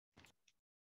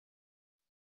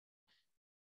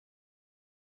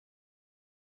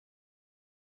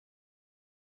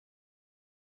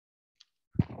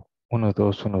Uno,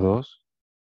 dos, uno, dos.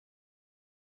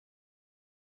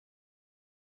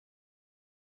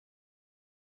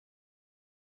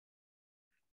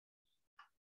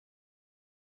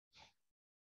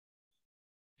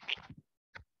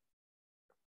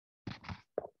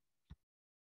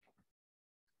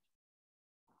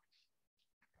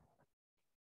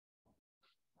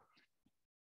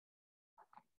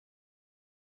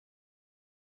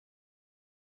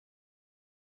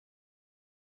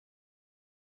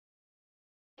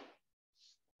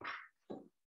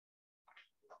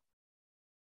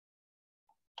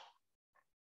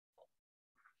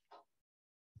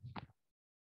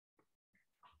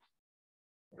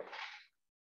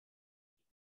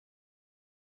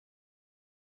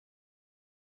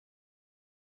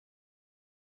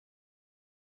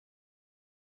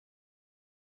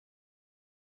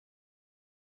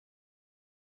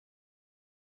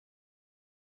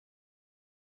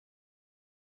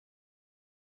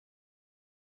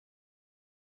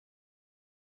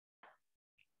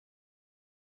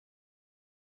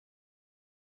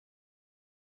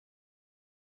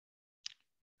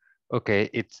 Okay,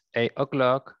 it's 8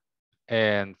 o'clock.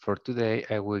 And for today,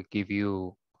 I will give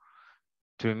you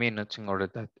 3 minutes in order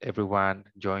that everyone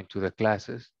join to the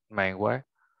classes. Meanwhile,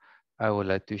 I would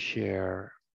like to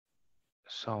share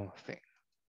something.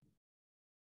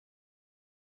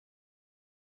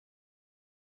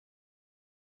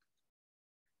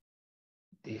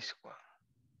 This one.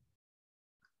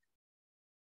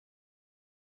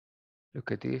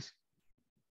 Look at this.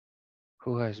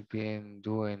 Who has been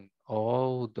doing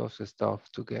all those stuff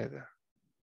together?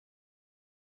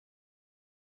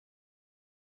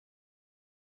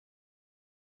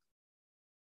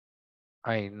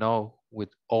 I know with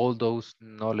all those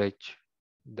knowledge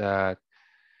that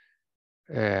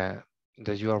that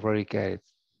you already get,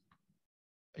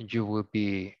 you will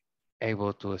be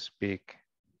able to speak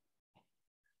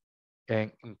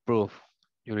and improve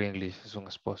your English as soon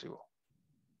as possible.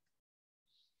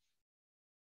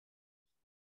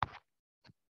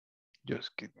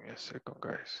 Just give me a second,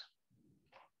 guys.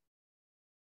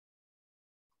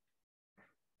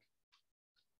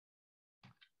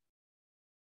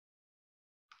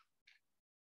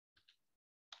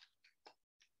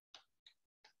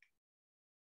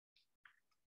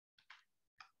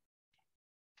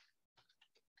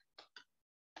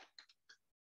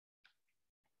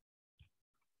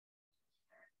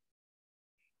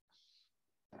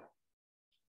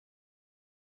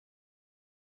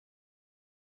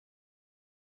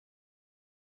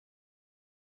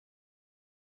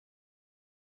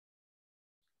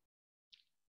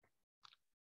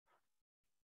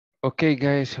 Okay,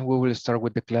 guys, we will start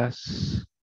with the class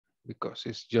because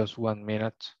it's just 1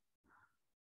 minute.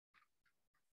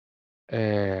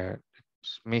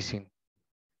 It's missing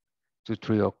to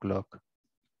 3 o'clock.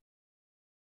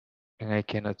 And I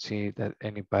cannot see that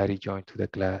anybody joined to the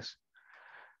class.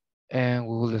 And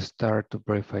we will start to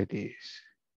verify this.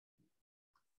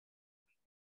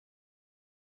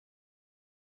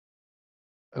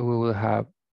 We will have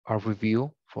a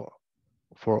review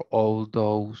for all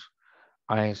those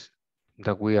eyes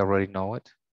that we already know it.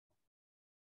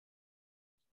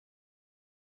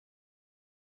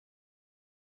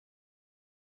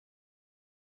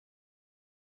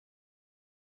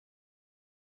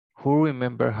 Who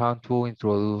remember how to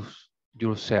introduce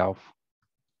yourself?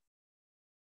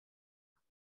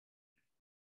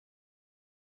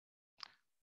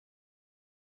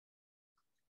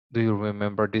 Do you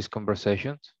remember these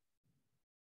conversations?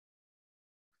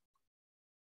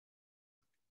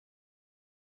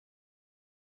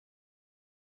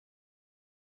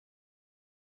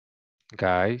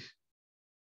 Guys?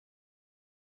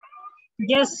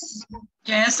 Yes.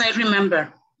 Yes, I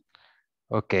remember.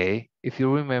 Okay, if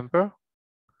you remember,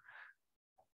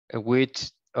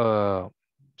 which,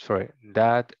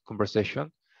 that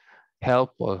conversation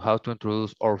help us how to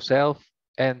introduce ourselves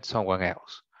and someone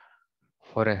else.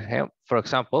 For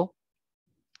example,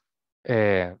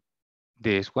 uh,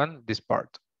 this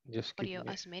part, just give Audio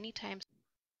me as many times.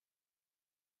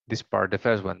 this part, the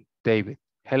first one, David.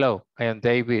 Hello, I am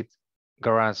David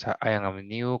Garanza. I am a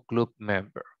new club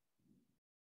member.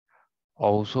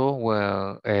 Also,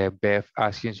 when Beth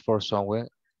asking for someone,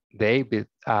 David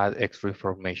add extra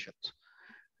information.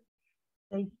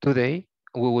 Today,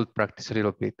 we will practice a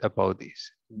little bit about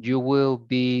this. You will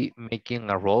be making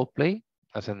a role play,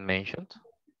 as I mentioned.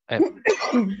 And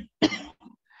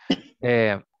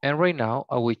right now,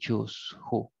 I will choose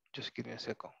who. Just give me a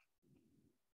second.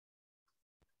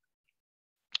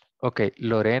 Okay,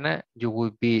 Lorena, you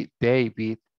will be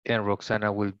David, and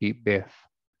Roxana will be Beth.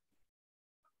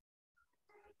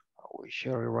 I will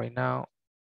share it right now.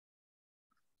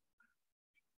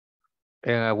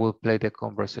 And I will play the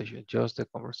conversation, just the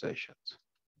conversations.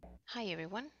 Hi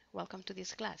everyone, welcome to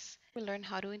this class. We'll learn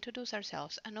how to introduce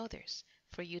ourselves and others.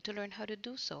 For you to learn how to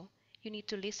do so, you need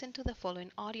to listen to the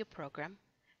following audio program.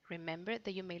 Remember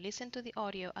that you may listen to the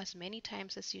audio as many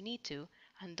times as you need to,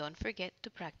 and don't forget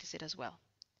to practice it as well.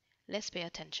 Let's pay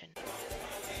attention.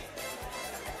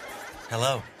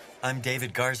 Hello, I'm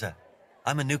David Garza.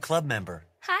 I'm a new club member.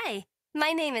 Hi,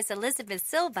 my name is Elizabeth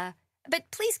Silva, but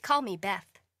please call me Beth.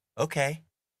 Okay.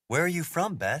 Where are you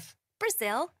from, Beth?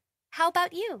 Brazil. How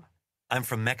about you? I'm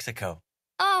from Mexico.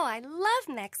 Oh, I love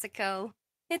Mexico.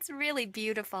 It's really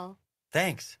beautiful.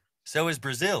 Thanks. So is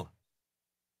Brazil.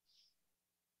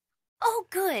 Oh,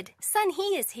 good. Sun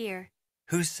Hee is here.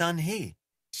 Who's Sun Hee?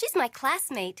 She's my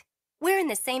classmate. We're in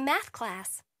the same math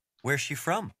class. Where's she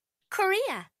from?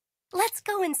 Korea. Let's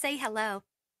go and say hello.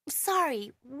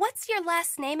 Sorry, what's your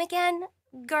last name again?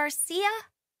 Garcia?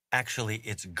 Actually,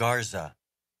 it's Garza.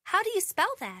 How do you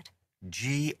spell that?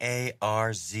 Garza.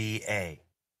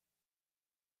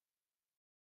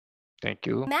 Thank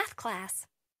you. Math class.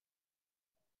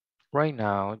 Right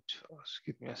now, just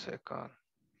give me a second.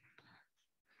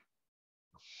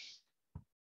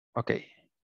 Okay.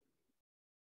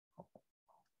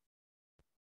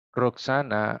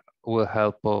 Roxana will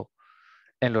help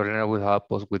and Lorena will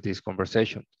help us with this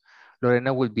conversation.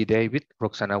 Lorena will be David,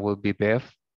 Roxana will be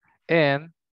Beth, and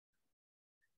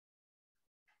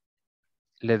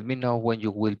let me know when you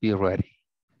will be ready.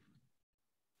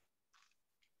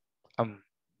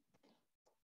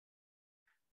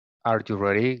 Are you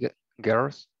ready,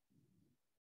 girls?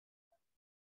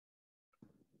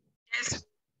 Yes.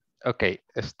 Okay,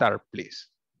 start, please.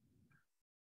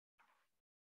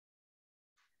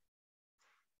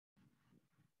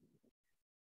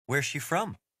 Where's she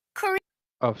from? Korea.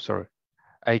 Oh, sorry.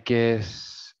 I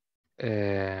guess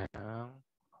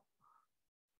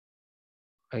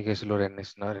Lorena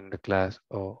is not in the class.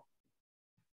 Oh,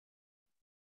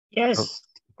 Yes.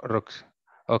 Rox.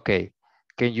 Okay.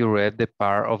 Can you read the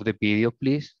part of the video,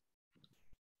 please?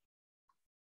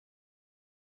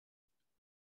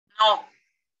 No.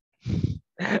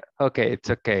 Okay, it's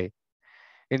okay.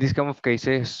 In this kind of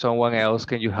cases, someone else,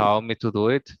 can you help me to do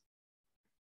it?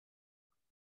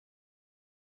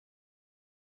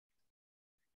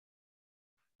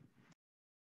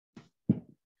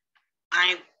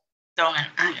 I don't.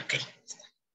 Okay.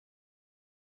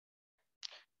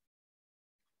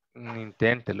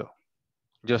 Inténtelo.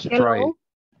 Just try. Hello.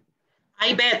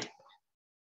 I bet.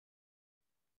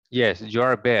 Yes, you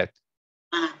are bad.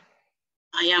 I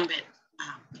am Bet.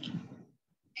 Okay.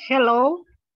 Hello.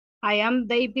 I am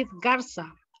David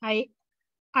Garza. I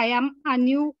am a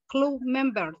new club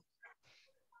member.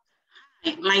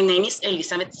 Hi, my name is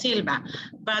Elizabeth Silva,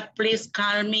 but please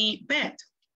call me Beth.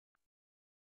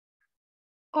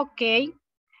 Okay.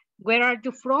 Where are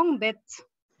you from, Beth?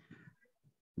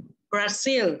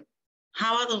 Brazil.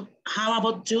 How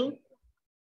about you?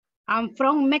 I'm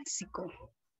from Mexico.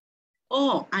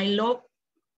 Oh, I love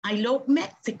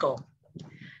Mexico.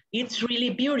 It's really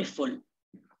beautiful.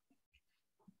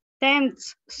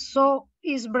 Thanks. So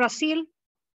is Brazil?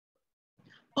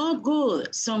 Oh,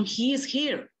 good. Sun Hee is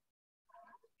here.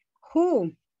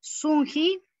 Who? Sun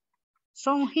Hee?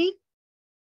 Sun Hee?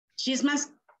 She's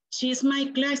my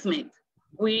classmate.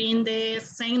 We're in the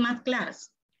same math class.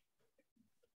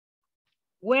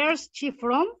 Where's she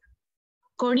from?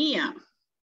 Korea.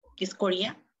 Is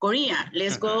Korea? Korea.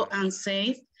 Let's go and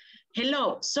say,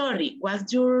 hello, sorry,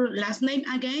 what's your last name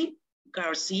again?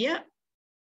 Garcia?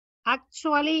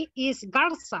 Actually, it's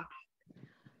Garza.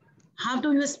 How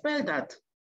do you spell that?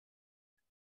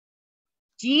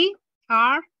 G-A-R-C-A.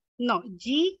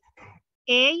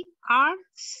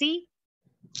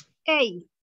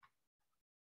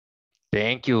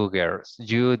 Thank you, girls.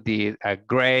 You did a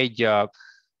great job.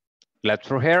 Clap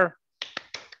for her.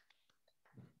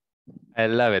 I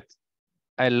love it.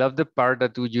 I love the part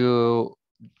that you,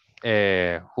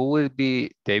 who will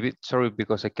be David? Sorry,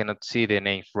 because I cannot see the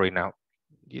names right now.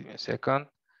 Give me a second.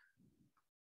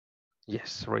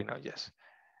 Yes, right now, yes.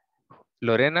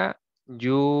 Lorena,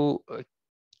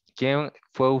 ¿quién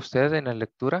fue usted en la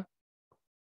lectura?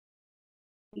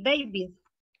 David.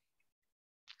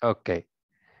 Ok.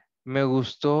 Me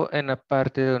gustó en la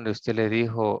parte donde usted le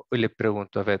dijo y le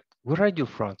preguntó a Beth, where are you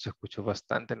from? Se escuchó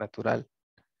bastante natural.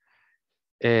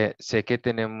 Sé que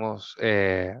tenemos,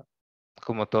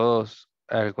 como todos,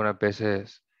 algunas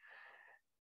veces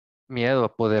miedo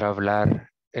a poder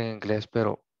hablar en inglés,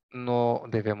 pero no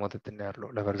debemos de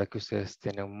tenerlo. La verdad que ustedes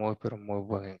tienen muy, pero muy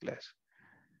buen inglés.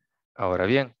 Ahora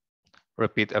bien,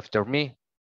 repeat after me.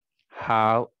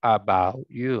 How about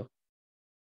you?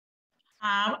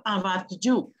 How about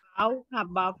you? How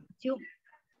about you?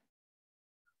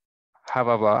 How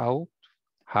about,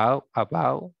 how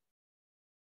about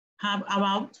How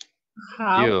about,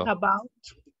 How you? about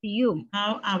you?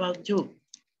 how about you?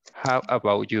 How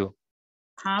about you?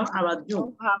 How about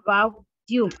you? How about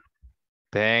you?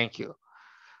 Thank you.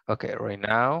 Okay, right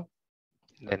now,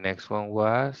 the next one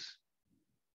was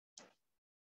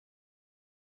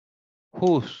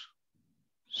whose?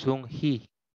 Sung he.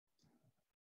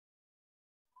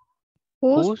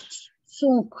 Whose?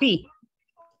 Sung he?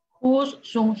 Who's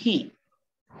Sung Hee?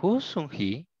 Whose sung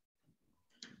he?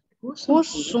 Who's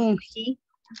Who's Sung he?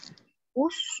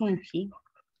 Who's Sung he?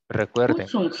 Recuerden,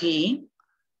 Sung Hee?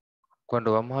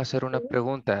 cuando vamos a hacer una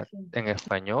pregunta en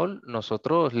español,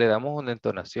 nosotros le damos una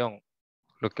entonación,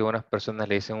 lo que unas personas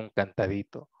le dicen un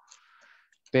cantadito.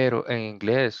 Pero en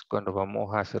inglés, cuando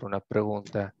vamos a hacer una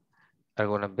pregunta,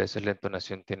 algunas veces la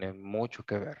entonación tiene mucho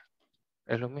que ver.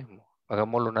 Es lo mismo,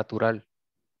 hagámoslo natural.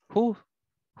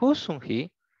 Who's sung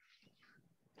he?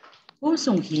 Who's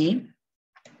Sung Hee?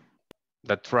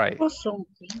 That's right. Who's Sung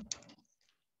he?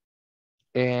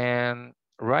 And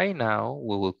right now,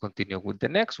 we will continue with the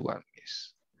next one,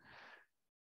 Miss.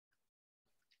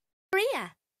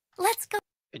 Maria, let's go.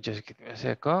 Just give me a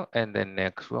second, and the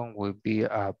next one will be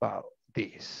about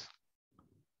this.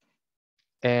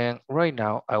 And right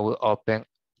now, I will open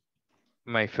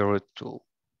my favorite tool.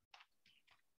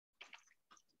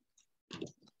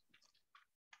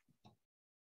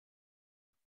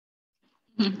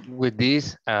 With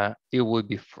this, it will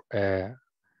be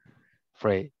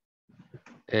free.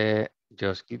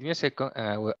 Just give me a second, and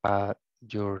I will add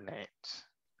your names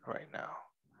right now.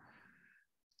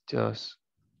 Just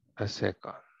a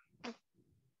second.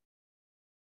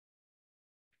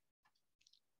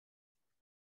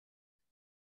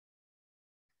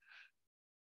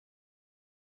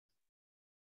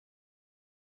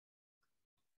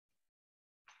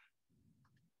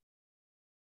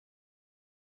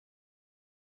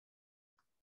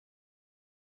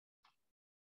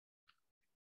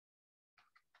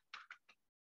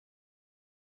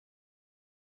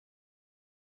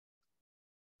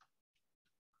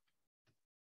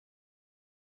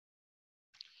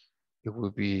 It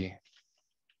will be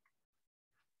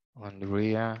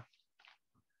Andrea,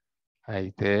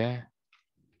 Aide,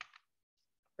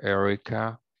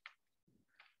 Erica,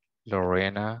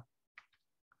 Lorena,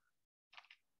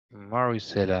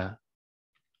 Marisela,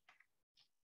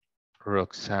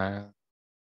 Roxanne,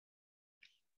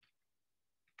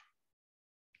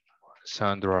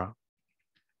 Sandra,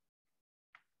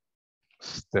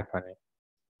 Stephanie.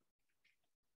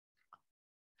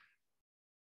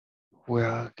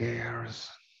 Well, girls.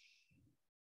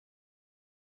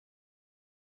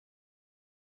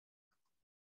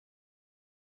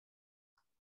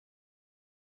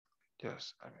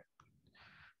 Just a minute.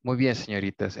 Muy bien,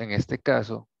 señoritas. En este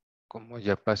caso, como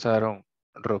ya pasaron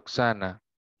Roxana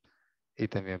y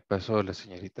también pasó la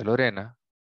señorita Lorena,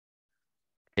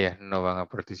 ellas no van a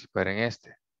participar en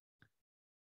este.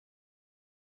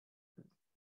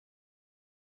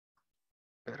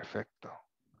 Perfecto.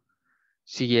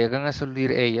 Si llegan a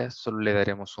salir ellas, solo le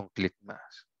daremos un clic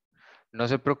más. No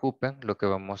se preocupen, lo que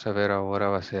vamos a ver ahora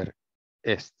va a ser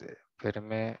este.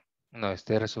 Espérenme. No,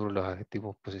 este era sobre los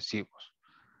adjetivos posesivos.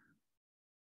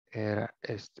 Era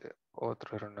este.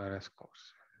 Otro era no las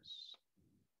cosas.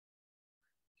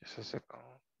 Just a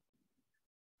second.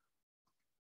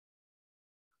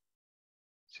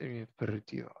 Se me he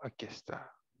perdido. Aquí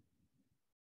está.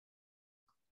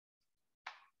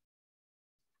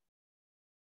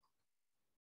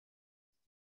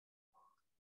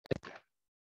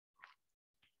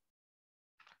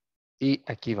 Y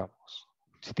aquí vamos.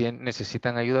 Si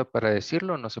necesitan ayuda para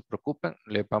decirlo, no se preocupen,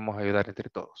 les vamos a ayudar entre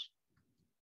todos.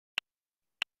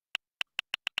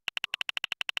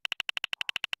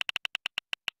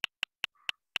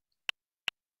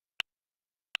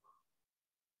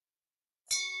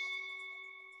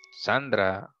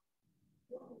 Sandra,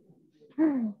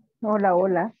 Hola,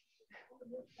 hola.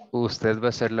 usted va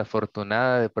a ser la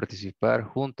afortunada de participar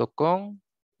junto con...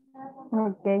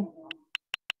 Ok.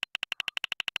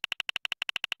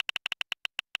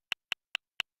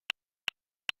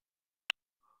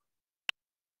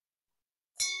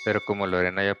 Pero como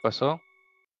Lorena ya pasó,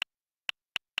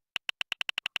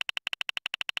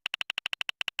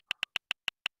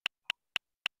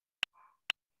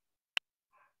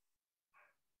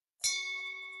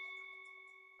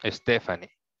 Stephanie.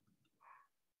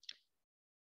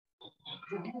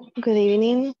 Good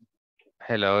evening.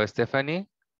 Hello, Stephanie.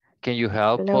 Can you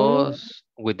help Hello. us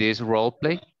with this role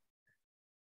play?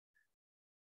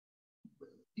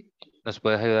 ¿Nos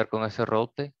puedes ayudar con ese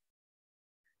role play?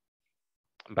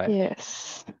 Vale.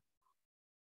 Yes.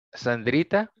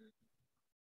 Sandrita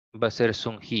va a ser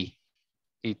Sun Hee.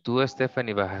 Y tú,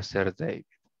 Stephanie, vas a ser David.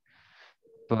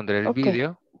 Pondré el Ok.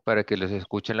 vídeo para que les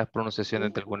escuchen las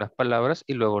pronunciaciones de algunas palabras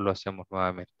y luego lo hacemos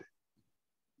nuevamente.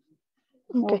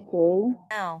 Ok. Okay.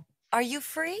 Now, are you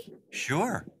free?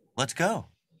 Sure. Let's go.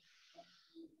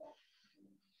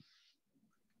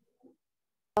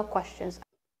 No questions.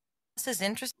 This is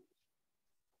interesting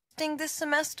this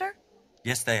semester?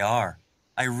 Yes, they are.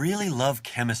 I really love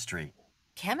chemistry.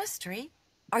 Chemistry?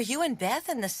 Are you and Beth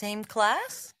in the same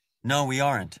class? No, we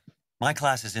aren't. My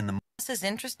class is in the... This is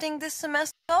interesting this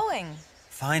semester. Going.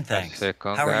 Fine, A thanks.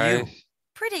 second, How are you? guys.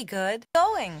 Pretty good.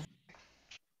 Going.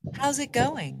 How's it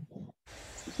going?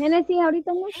 Genesis, ahorita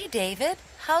no. Hey, David.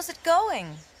 How's it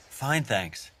going? Fine,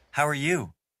 thanks. How are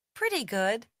you? Pretty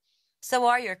good. So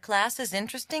are your classes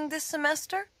interesting this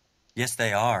semester? Yes,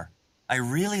 they are. I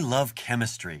really love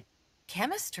chemistry.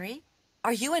 Chemistry?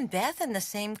 Are you and Beth in the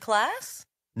same class?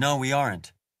 No, we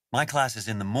aren't. My class is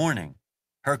in the morning.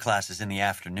 Her class is in the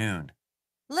afternoon.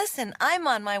 Listen, I'm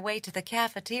on my way to the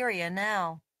cafeteria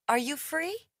now. Are you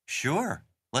free? Sure.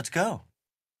 Let's go.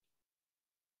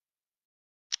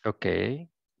 Okay.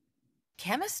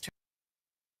 Chemistry.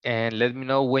 And let me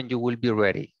know when you will be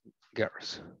ready,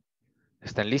 girls.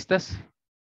 ¿Están listas?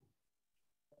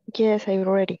 Yes, I'm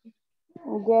ready.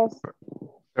 Yes.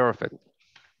 Perfect.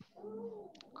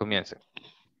 Comiencen.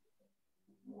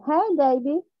 Hi,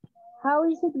 David. How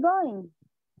is it going?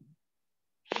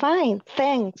 Fine,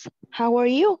 thanks. How are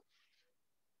you?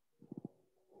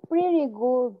 Pretty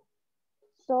good.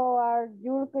 So are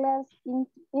your class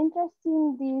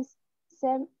interesting this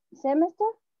semester?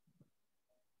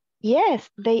 Yes,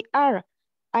 they are.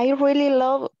 I really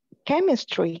love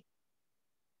chemistry.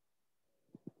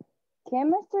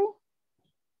 Chemistry?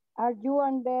 Are you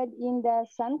and Beth in the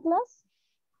same class?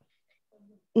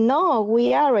 No,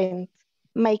 we aren't.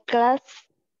 My class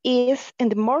is in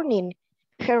the morning.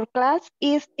 Her class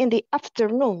is in the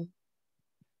afternoon.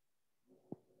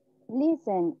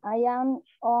 Listen, I am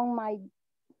on my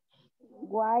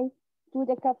way to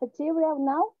the cafeteria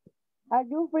now. Are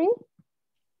you free?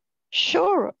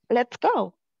 Sure, let's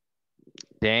go.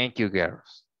 Thank you,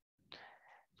 girls.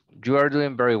 You are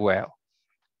doing very well.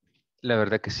 La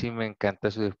verdad que sí me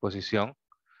encanta su disposición.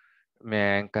 Me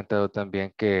ha encantado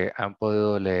también que han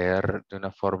podido leer de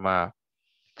una forma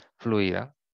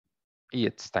fluida. Y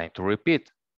it's time to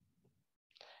repeat.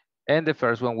 And the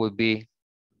first one will be,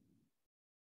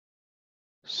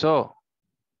 so,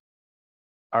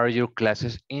 are your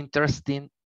classes interesting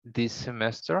this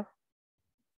semester?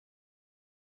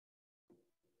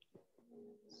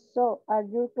 So are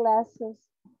your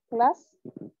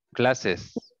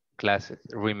Classes.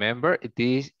 Remember,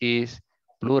 this is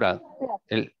plural.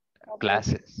 El,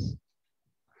 classes.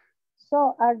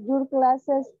 So are your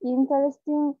classes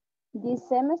interesting this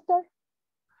semester?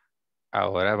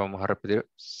 Ahora vamos a repetir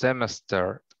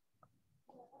semester.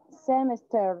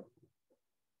 Semester.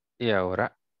 Y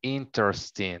ahora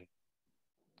interesting.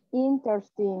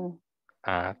 Interesting.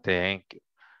 Ah, thank you.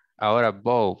 Ahora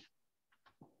both.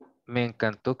 Me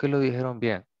encantó que lo dijeron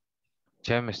bien.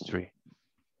 Chemistry.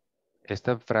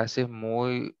 Esta frase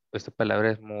es esta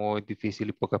palabra es muy difícil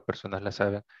y pocas personas la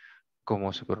saben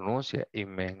cómo se pronuncia. Y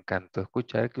me encantó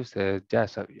escuchar que ustedes ya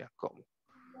sabían cómo.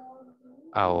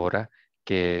 Ahora,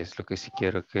 ¿qué es lo que sí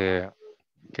quiero que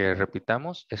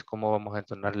repitamos? Es cómo vamos a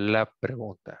entonar la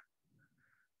pregunta.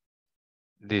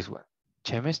 This one.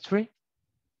 Chemistry?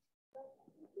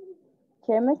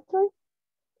 Chemistry?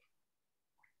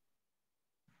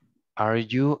 Are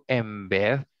you and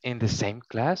Beth in the same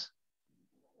class?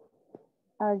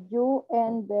 Are you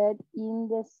and Beth in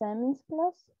the same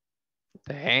class?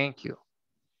 Thank you.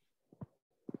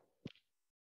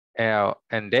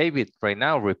 And David, right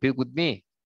now, repeat with me.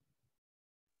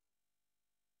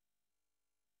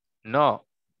 No,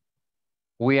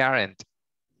 we aren't.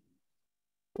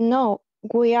 No,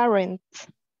 we aren't.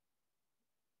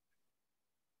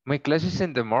 My class is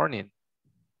in the morning.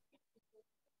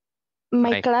 My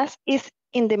My- class is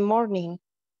in the morning.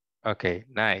 Okay,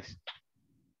 nice.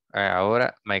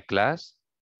 Ahora, my class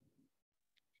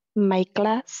My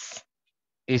class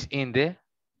is in the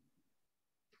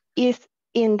is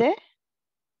in the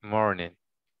morning.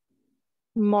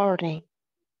 morning.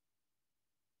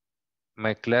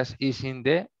 My class is in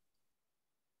the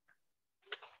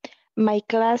My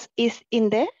class is in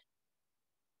the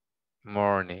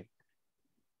morning.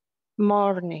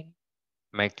 morning.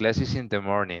 My class is in the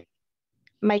morning.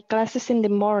 My class is in the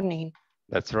morning.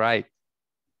 That's right.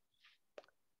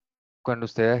 Cuando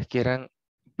ustedes quieran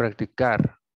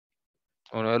practicar,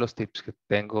 uno de los tips que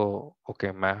tengo o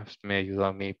que más me ayudó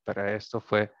a mí para esto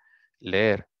fue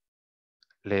leer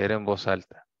en voz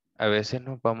alta. A veces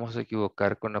nos vamos a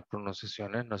equivocar con las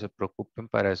pronunciaciones, no se preocupen,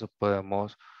 para eso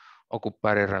podemos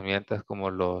ocupar herramientas como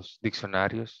los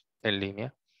diccionarios en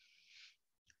línea.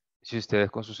 Si ustedes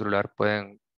con su celular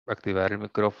pueden activar el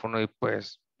micrófono y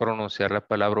pues pronunciar la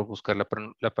palabra o buscar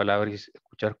la palabra y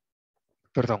escuchar,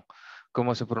 perdón,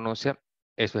 cómo se pronuncia,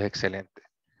 eso es excelente.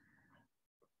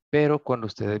 Pero cuando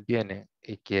ustedes vienen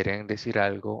y quieren decir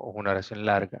algo o una oración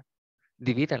larga,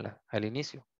 divídanla al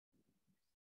inicio.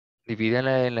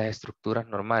 Divídanla en las estructuras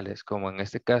normales, como en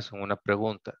este caso, en una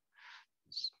pregunta.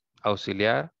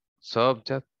 Auxiliar,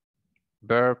 subject,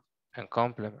 verb, and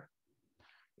complement.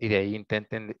 Y de ahí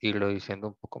intenten irlo diciendo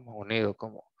un poco más unido,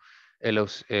 como el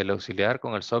auxiliar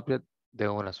con el subject de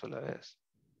una sola vez.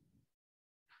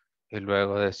 Y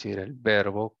luego decir el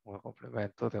verbo con el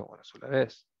complemento de una sola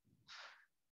vez.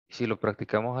 Y si lo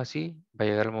practicamos así, va a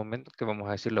llegar el momento que vamos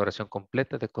a decir la oración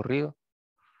completa de corrido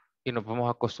y nos vamos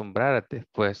a acostumbrar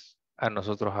después a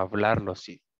nosotros hablarlo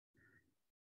así.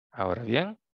 Ahora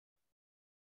bien,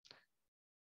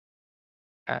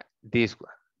 this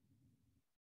one.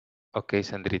 Okay,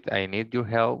 Sandrita, I need your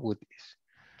help with this.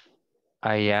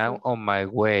 I am on my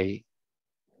way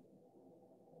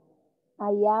I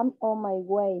am on my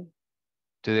way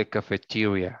to the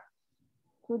cafeteria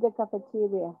to the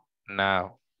cafeteria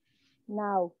now.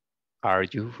 now. Are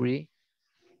you free?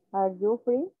 Are you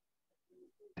free?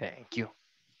 Thank you.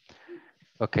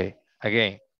 Okay,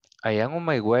 again. I am on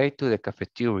my way to the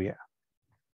cafeteria.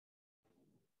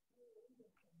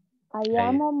 I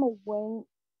am on my way.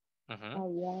 I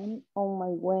am on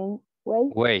my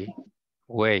way.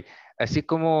 Way. Así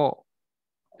como...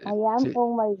 I am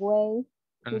on my way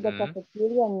to the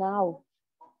cafeteria now.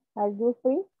 Are you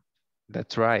free?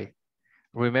 That's right.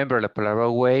 Remember, la palabra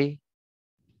way,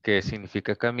 que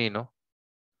significa camino,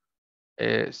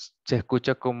 se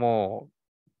escucha como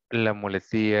la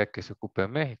muletilla que se ocupa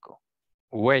en México.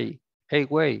 Way. Hey,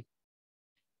 way.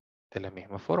 De la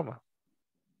misma forma.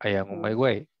 I am on my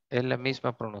way. Es la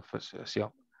misma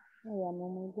pronunciación. I am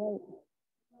on my way.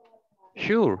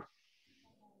 Sure.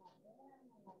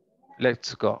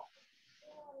 Let's go.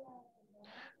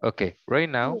 Okay, right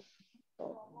now.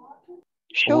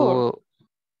 Sure.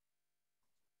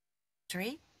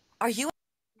 Are you?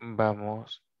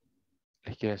 Vamos.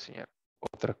 Les quiero enseñar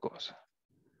otra cosa.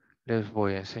 Les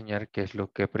voy a enseñar qué es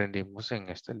lo que aprendimos en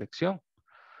esta lección.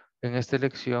 En esta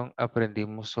lección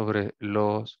aprendimos sobre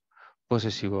los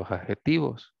posesivos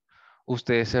adjetivos.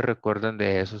 ¿Ustedes se recuerdan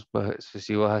de esos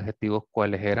posesivos adjetivos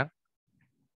cuáles eran?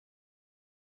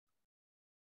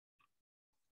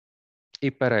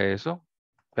 Y para eso,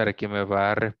 para quien me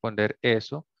va a responder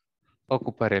eso,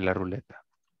 ocuparé la ruleta.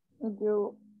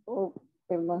 Yo,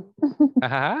 perdón.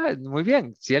 Ajá, muy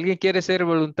bien. Si alguien quiere ser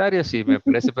voluntario, sí, me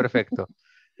parece perfecto.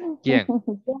 ¿Quién?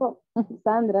 Yo,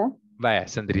 Sandra. Vaya,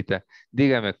 Sandrita,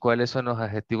 dígame, ¿cuáles son los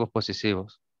adjetivos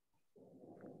posesivos?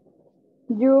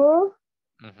 Your,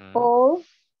 Ujú. all,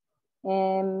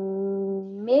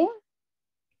 me,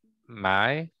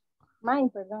 My, mine,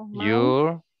 perdón, mine,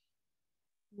 your,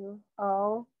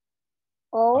 all,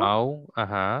 our,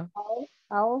 ajá,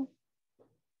 all,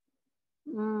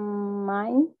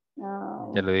 mine,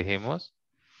 ya lo dijimos.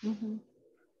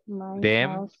 mine,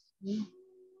 Them,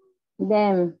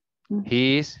 them,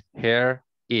 his, her,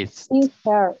 its. his,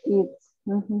 her, its.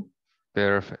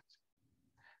 Perfect.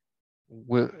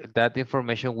 That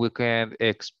information we can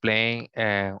explain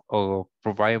or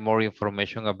provide more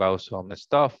information about some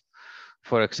stuff.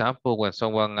 For example, when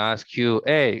someone asks you,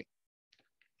 hey,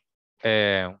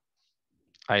 I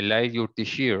like your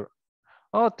t-shirt.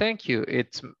 Oh, thank you.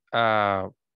 It's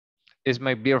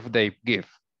my birthday gift.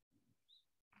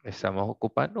 Estamos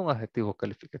ocupando un adjetivo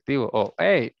calificativo. Oh,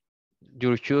 hey,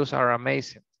 your shoes are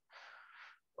amazing.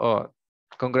 Oh,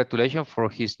 congratulations for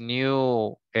his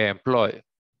new employment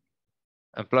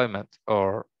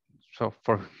or so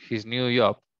for his new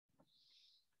job.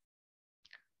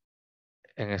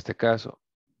 En este caso,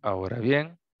 ahora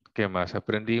bien, ¿qué más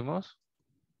aprendimos?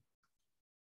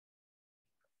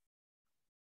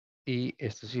 Y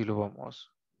esto sí lo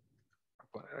vamos a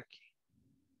poner aquí.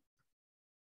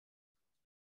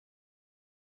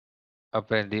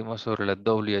 Aprendimos sobre las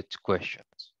WH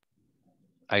questions.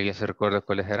 ¿Alguien se recuerda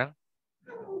cuáles eran?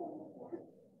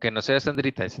 Que no sea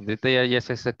Sandrita. Sandrita ya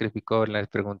se sacrificó en la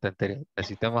pregunta anterior.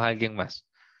 Necesitamos a alguien más.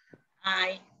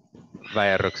 Ay.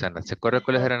 Vaya, Roxana. ¿Se acuerda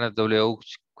cuáles eran las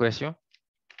WH questions?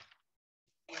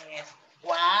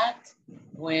 What,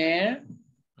 where,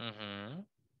 Ujú.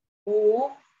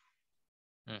 who,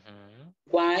 Ujú.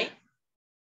 why,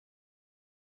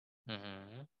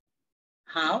 Ujú.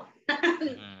 how.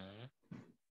 Ujú.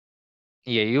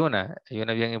 Y hay una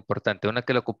bien importante, una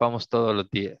que la ocupamos todos los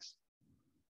días.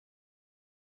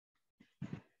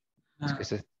 Es que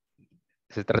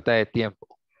se trata de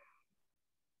tiempo.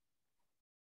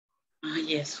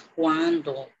 Ay, es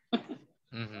cuando.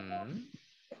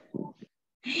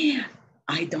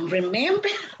 I don't remember.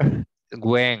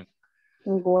 When.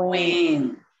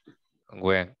 When.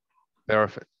 When.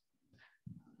 Perfect.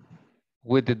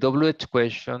 With the WH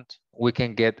questions, we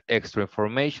can get extra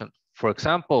information. For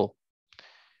example,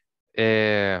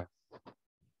 if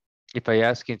I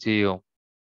ask to you,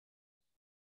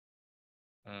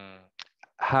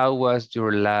 how was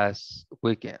your last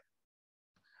weekend?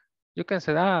 You can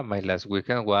say, my last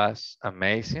weekend was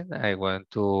amazing. I went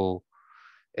to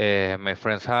my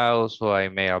friend's house, so I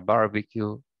made a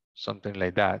barbecue, something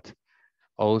like that.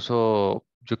 Also,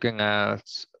 you can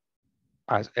ask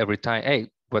every time, hey,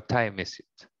 what time is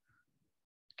it?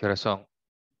 ¿Qué horas son?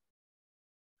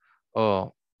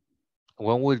 Oh,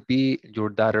 when will be your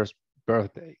daughter's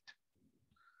birthday?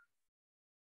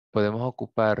 Podemos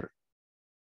ocupar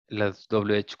las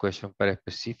WH question para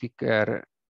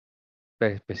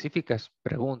específicas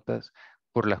preguntas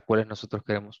por las cuales nosotros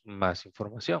queremos más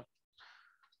información.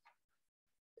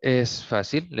 Es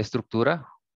fácil, la estructura.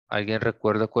 ¿Alguien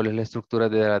recuerda cuál es la estructura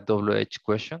de las WH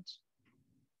questions?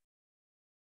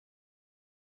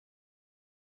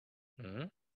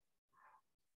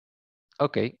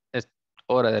 Ok, es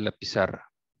hora de la pizarra.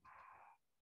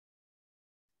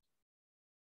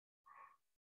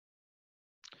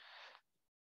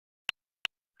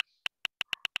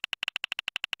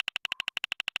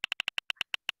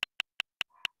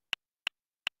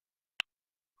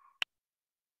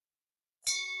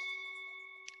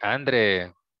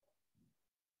 Andre.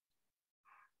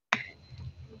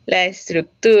 La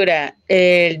estructura,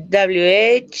 el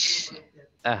WH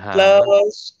Ajá.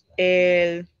 plus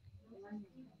el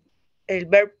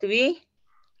verb to be.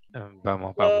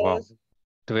 Vamos, plus, vamos.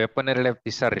 Te voy a poner en la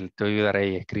pizarra y te voy a ayudar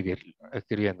ahí a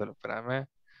escribiéndolo. Espérame.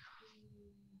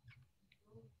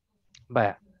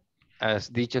 Vaya,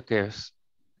 has dicho que es,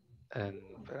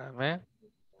 espérame,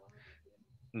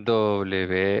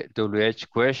 WH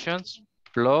questions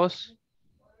plus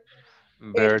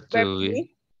verb to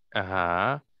be.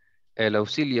 Ajá. El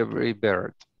auxiliary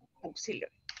verb.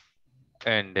 Auxiliary.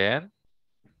 And then.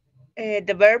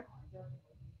 The verb.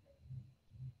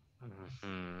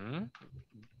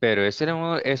 Pero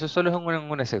eso solo es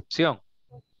una excepción.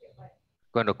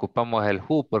 Cuando ocupamos el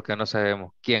who, porque no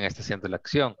sabemos quién está haciendo la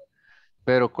acción.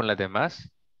 Pero con las demás.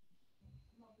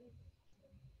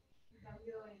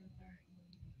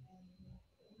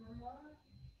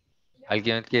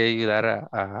 ¿Alguien quiere ayudar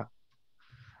a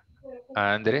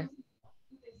Andre?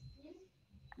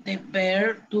 The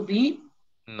verb to be.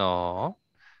 No.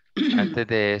 Antes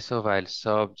de eso va el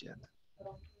subject.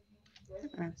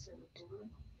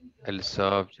 El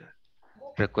subject.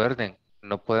 Recuerden,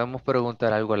 no podemos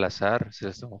preguntar algo al azar si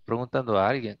le estamos preguntando a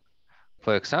alguien.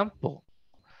 For example,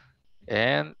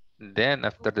 and then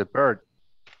after the verb,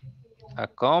 a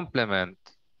complement.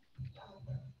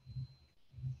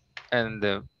 And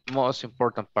the most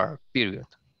important part, period.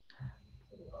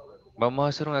 Vamos a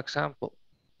hacer un ejemplo.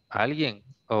 Alguien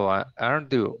o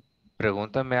Andrew,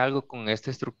 pregúntame algo con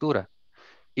esta estructura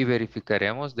y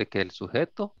verificaremos de que el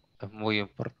sujeto es muy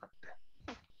importante.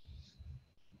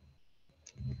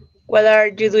 What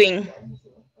are you doing?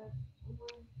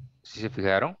 Si se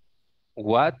fijaron,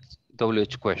 what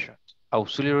WH questions.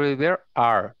 Auxiliary verb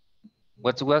are.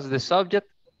 What was the subject?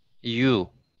 You.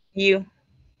 You.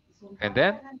 And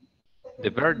then the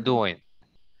verb doing.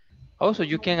 Also,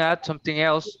 you can add something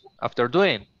else after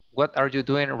doing. What are you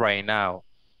doing right now?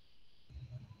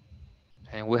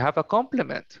 And we have a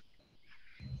complement.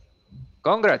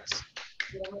 Congrats.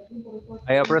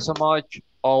 I appreciate so much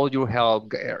all your help,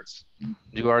 girls.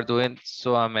 You are doing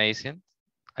so amazing.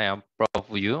 I am proud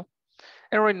of you.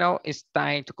 And right now it's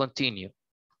time to continue.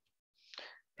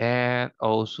 And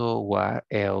also what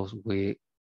else we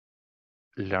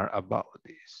learn about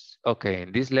this? Okay,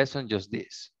 in this lesson, just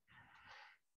this.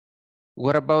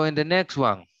 What about in the next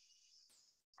one?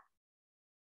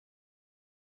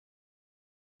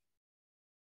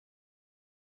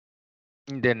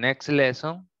 In the next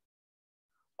lesson,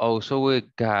 also we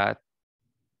got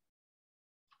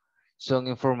some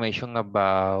information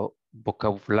about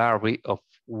vocabulary of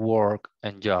work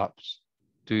and jobs.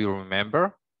 Do you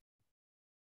remember?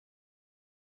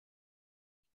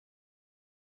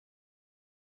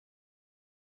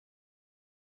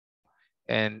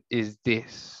 And is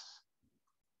this?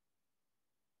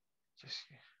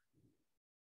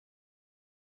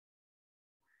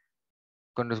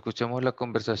 Cuando escuchamos la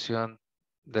conversación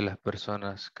de las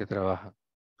personas que trabajan,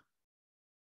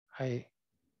 ay,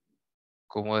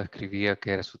 ¿cómo describía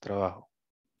que era su trabajo?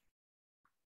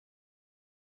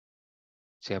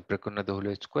 siempre con las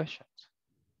WH questions.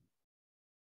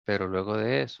 Pero luego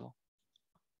de eso,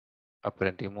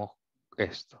 aprendimos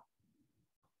esto.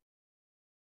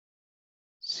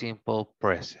 Simple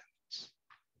presents.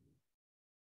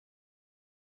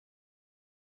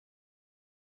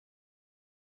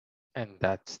 And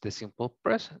that's the simple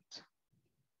present.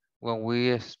 When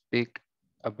we speak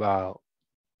about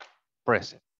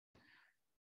present,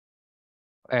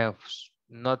 and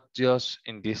not just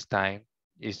in this time,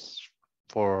 is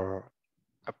for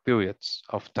a periods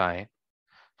of time.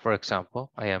 For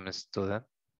example, I am a student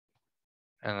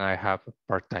and I have a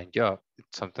part-time job.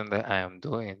 It's something that I am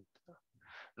doing,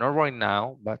 not right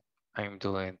now, but I'm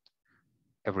doing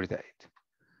every day.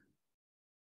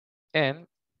 And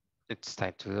it's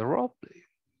time to the role play.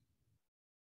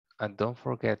 And don't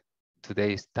forget,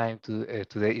 today is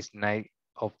today is night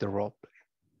of the role play.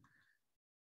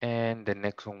 And the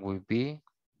next one will be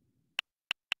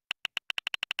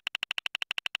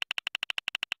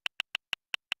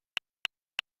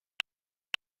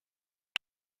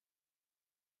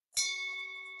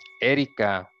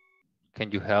Erika.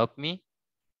 Can you help me?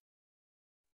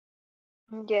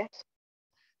 Yes.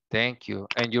 Thank you.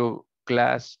 And your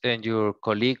class and your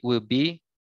colleague will be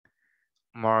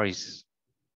Marisela.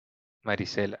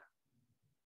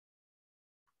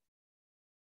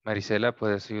 Marisela,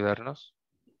 ¿puedes ayudarnos?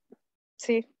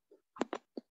 Sí.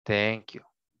 Thank you.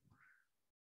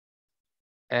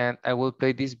 And I will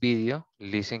play this video.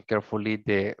 Listen carefully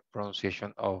the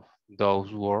pronunciation of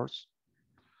those words.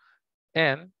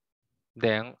 And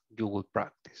then you will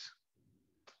practice.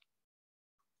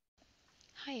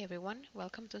 Hi everyone,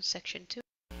 welcome to section 2.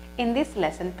 In this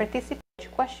lesson, participate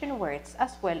question words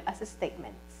as well as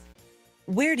statements.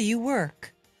 Where do you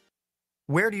work?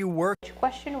 Where do you work?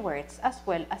 Question words as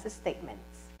well as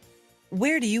statements.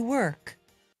 Where do you work?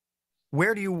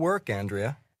 Where do you work,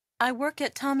 Andrea? I work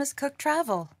at Thomas Cook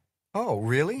Travel. Oh,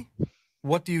 really?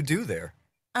 What do you do there?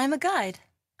 I'm a guide.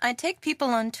 I take people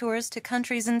on tours to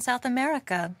countries in South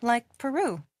America, like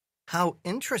Peru. How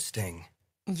interesting.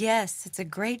 Yes, it's a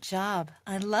great job.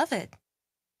 I love it.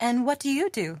 And what do you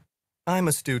do? I'm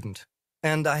a student,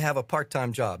 and I have a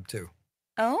part-time job, too.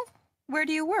 Oh? Where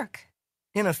do you work?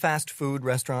 In a fast food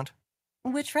restaurant.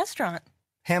 Which restaurant?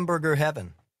 Hamburger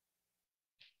Heaven.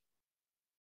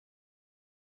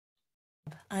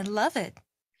 I love it.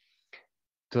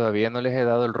 Todavía no les he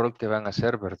dado el rol que van a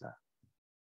hacer, ¿verdad?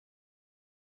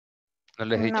 No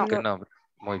les he dicho No. qué nombre.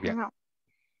 Muy bien. No.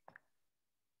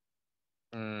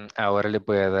 Ahora les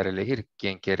voy a dar a elegir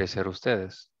quién quiere ser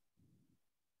ustedes.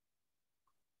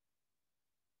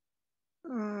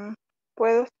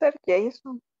 Puedo ser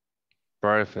Jason.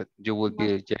 Perfect. You will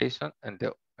be Jason and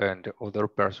the other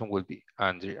person will be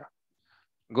Andrea.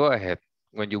 Go ahead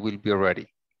when you will be ready.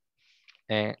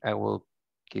 And I will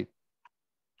get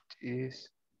this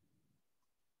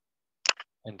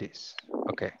and this.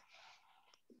 Okay.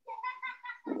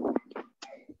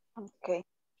 Okay.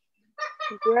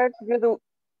 Where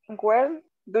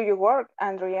do you work,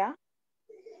 Andrea?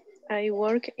 I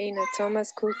work in a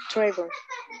Thomas Cook Travel.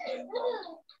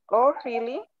 Oh,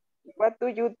 really? What do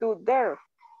you do there?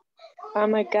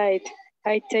 I'm a guide.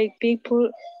 I take people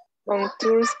on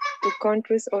tours to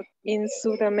countries in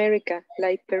South America,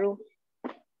 like Peru.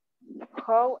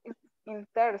 How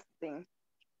interesting.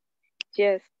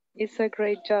 Yes, it's a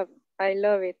great job. I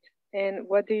love it. And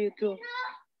what do you do?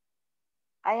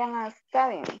 I am a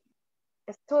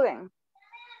student,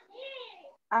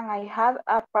 and I have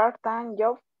a part-time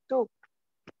job too.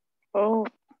 Oh,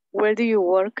 where do you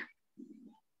work?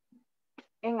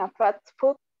 In a fast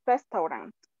food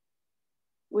restaurant.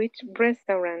 Which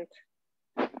restaurant?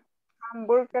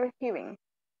 Hamburger Heaven.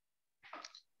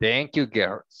 Thank you,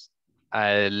 girls.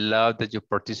 I love that you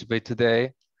participate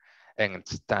today and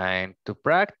it's time to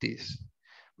practice.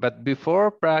 But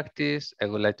before practice, I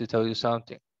would like to tell you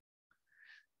something.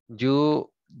 You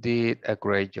did a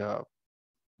great job.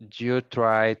 You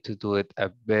try to do it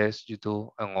as best you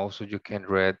do, and also you can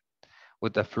read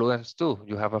with the fluence too.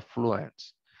 You have a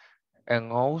fluence.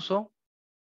 And also,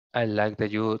 I like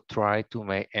that you try to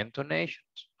make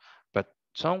intonations, but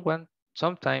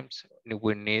sometimes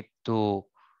we need to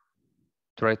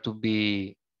try to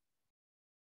be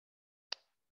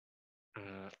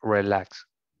relaxed.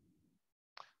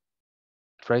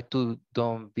 Try to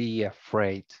don't be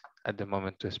afraid at the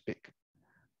moment to speak.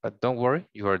 But don't worry,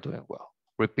 you are doing well.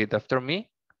 Repeat after me.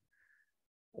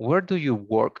 Where do you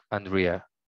work, Andrea?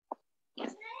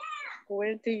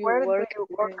 Where do you Where work, do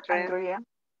you work, Andrea?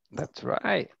 That's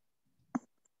right.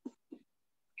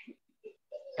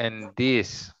 And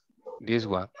this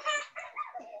one.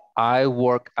 I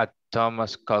work at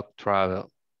Thomas Cook Travel.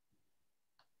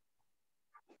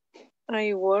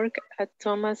 I work at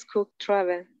Thomas Cook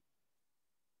Travel.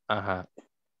 Ajá.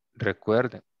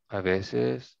 Recuerden, a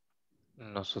veces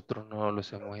nosotros no lo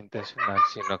hacemos intencional,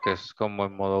 sino que es como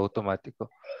en modo automático.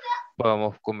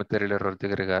 Podemos cometer el error de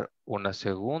agregar una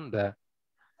segunda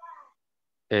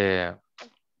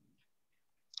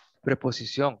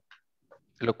preposición,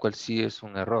 lo cual sí es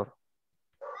un error.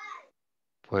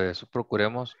 Por eso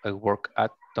procuremos I work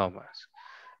at Thomas.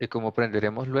 Y como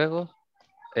aprenderemos luego,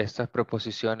 estas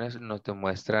preposiciones nos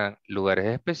demuestran lugares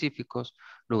específicos,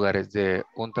 lugares de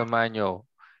un tamaño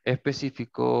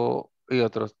específico y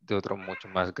otros de otro mucho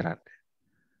más grande.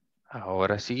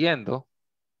 Ahora siguiendo,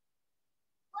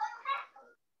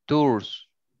 tours,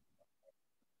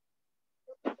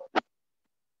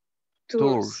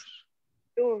 tours,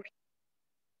 Tours.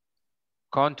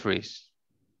 countries,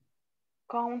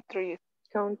 Countries.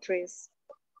 Countries.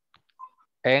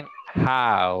 and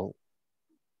how,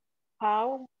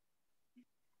 How.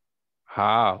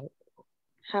 how,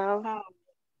 How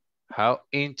how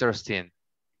interesting.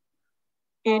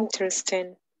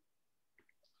 interesting.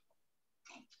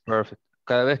 Perfect.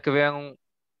 Cada vez que vean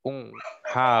un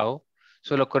how,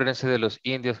 solo acuérdense de los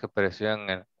indios que aparecían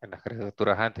en las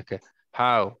caricaturas antes, que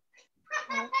how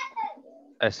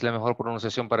es la mejor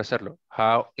pronunciación para hacerlo.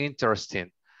 How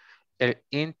interesting. El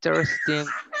interesting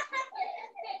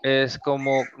es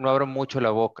como no abro mucho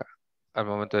la boca al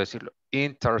momento de decirlo.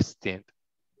 Interesting.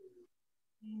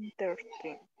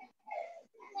 Interesting.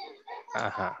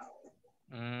 Ajá.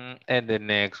 And the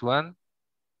next one.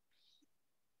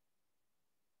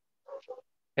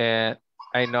 And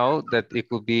I know that it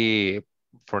could be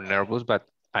for nervous, but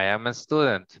I am a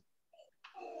student.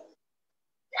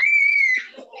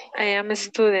 I am a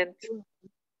student.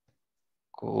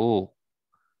 Cool.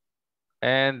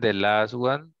 And the last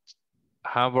one,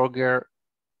 hamburger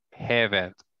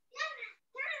heaven.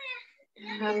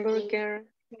 Hamburger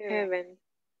heaven.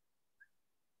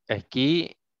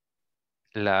 Aquí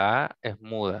la A es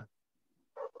muda.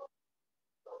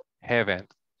 Heaven.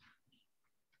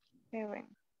 Heaven.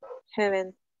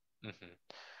 Heaven. Ujú.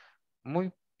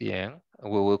 Muy bien.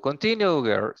 We will continue,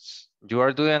 girls. You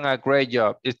are doing a great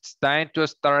job. It's time to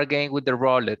start again with the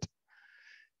roulette.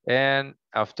 And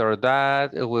after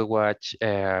that, we watch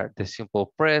the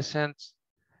simple present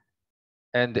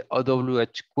and the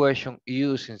OWH question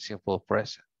using simple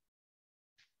present.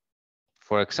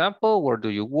 For example, where do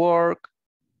you work?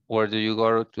 Where do you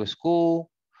go to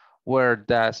school? Where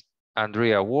does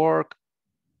Andrea work?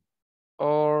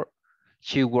 Or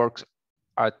she works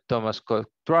at Thomas Cook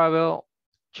Travel.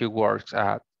 She works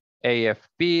at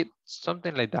AFP,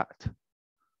 something like that.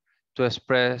 To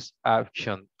express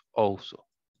action also.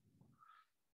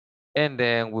 And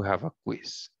then we have a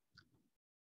quiz.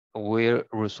 We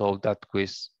resolved that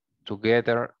quiz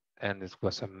together and it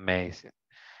was amazing.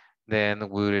 Then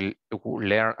we will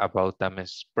learn about some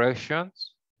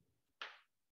expressions.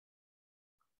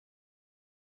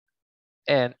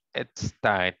 And it's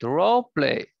time to role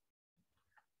play.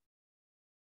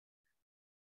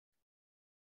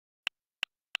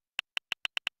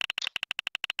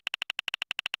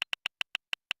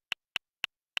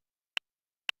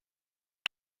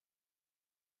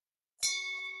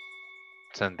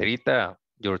 Sandrita,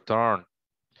 your turn.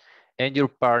 And your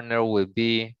partner will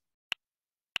be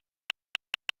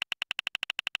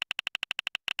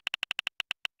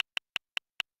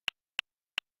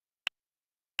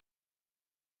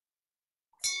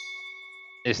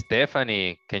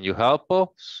Stephanie. Can you help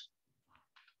us?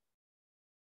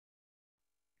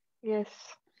 Yes.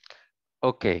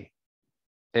 Ok.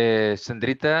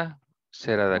 Sandrita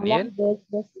será Daniel.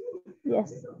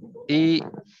 Yes. Y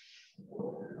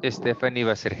Stephanie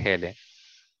va a ser Helen.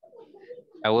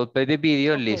 I will play the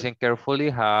video, Okay. listen carefully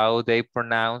how they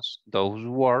pronounce those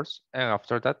words, and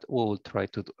after that, we will try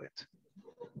to do it.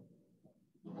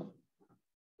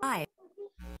 Hi.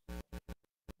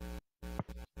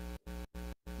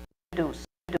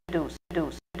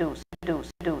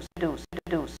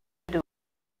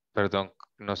 Perdón,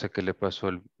 no sé qué le pasó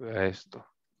a esto.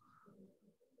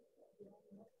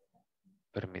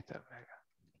 Permítame.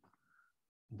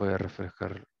 Voy a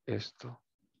refrescar esto.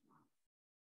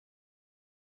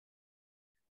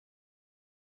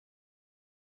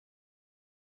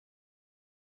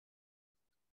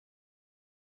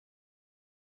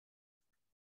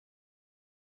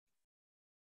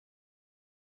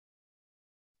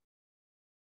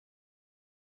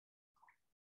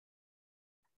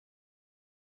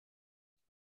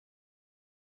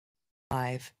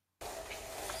 Five.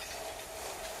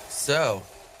 So,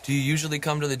 do you usually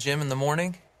come to the gym in the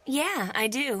morning? Yeah, I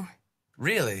do.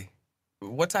 Really?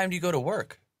 What time do you go to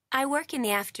work? I work in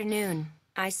the afternoon.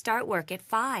 I start work at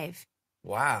 5.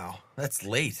 Wow, that's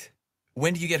late.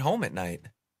 When do you get home at night?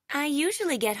 I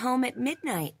usually get home at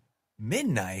midnight.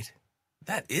 Midnight?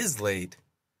 That is late.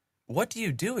 What do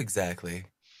you do exactly?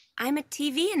 I'm a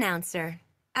TV announcer.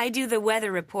 I do the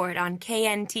weather report on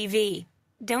KNTV.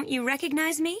 Don't you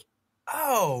recognize me?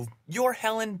 Oh, you're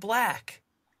Helen Black.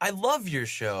 I love your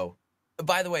show.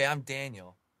 By the way, I'm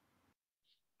Daniel.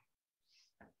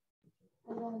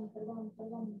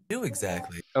 Do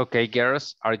exactly. Okay,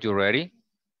 girls, are you ready?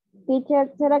 Teacher,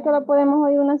 ¿será que lo podemos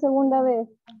oír una segunda vez?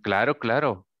 Claro,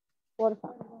 claro.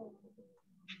 Porfa.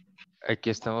 Aquí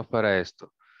estamos para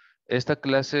esto. Esta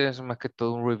clase es más que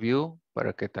todo un review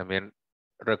para que también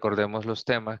recordemos los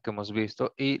temas que hemos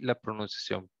visto y la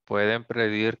pronunciación. Pueden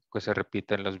pedir que se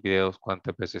repitan los videos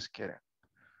cuantas veces quieran.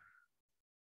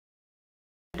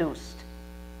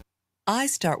 I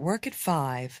start work at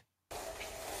 5.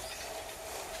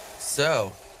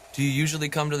 So, do you usually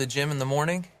come to the gym in the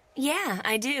morning? Yeah,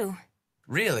 I do.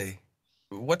 Really?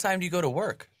 What time do you go to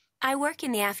work? I work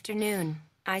in the afternoon.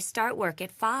 I start work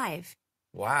at 5.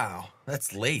 Wow,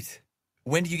 that's late.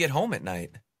 When do you get home at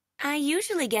night? I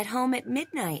usually get home at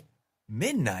midnight.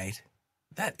 Midnight?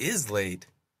 That is late.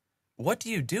 What do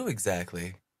you do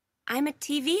exactly? I'm a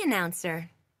TV announcer.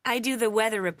 I do the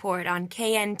weather report on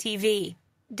KNTV.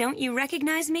 Don't you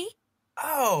recognize me?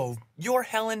 Oh, you're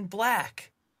Helen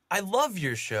Black. I love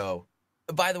your show.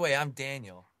 By the way, I'm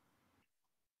Daniel.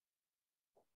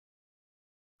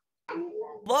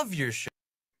 Love your show.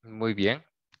 Muy bien.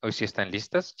 Hoy sí están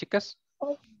listas, chicas.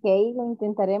 Ok, lo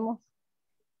intentaremos.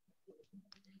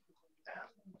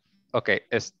 Okay,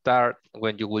 start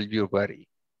when you will be ready.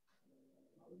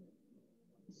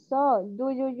 So, do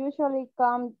you usually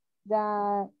come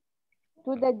to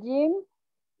the gym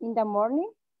in the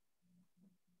morning?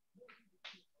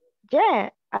 Yeah,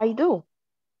 I do.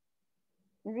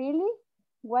 Really?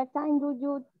 What time do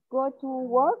you go to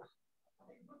work?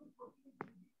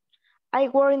 I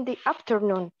work in the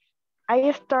afternoon.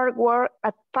 I start work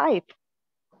at 5.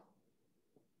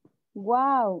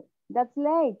 Wow, that's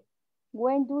late.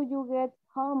 When do you get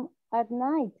home at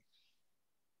night?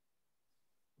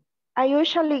 I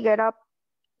usually get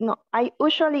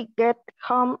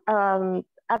home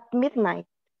at midnight.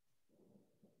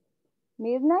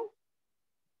 Midnight?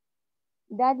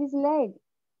 That is late.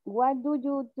 What do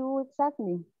you do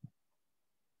exactly?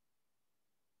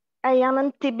 I am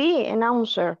a TV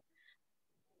announcer.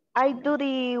 I do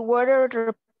the weather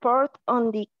report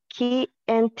on the key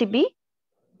and TV.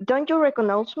 Don't you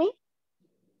recognize me?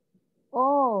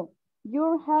 Oh,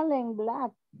 you're Helen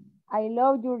Black. I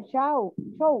love your show.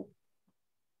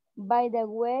 By the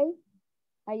way,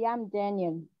 I am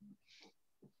Daniel.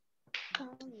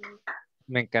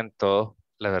 Me encantó,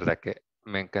 la verdad que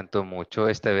me encantó mucho.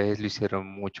 Esta vez lo hicieron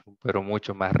mucho, pero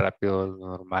mucho más rápido de lo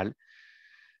normal.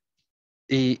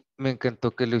 Y me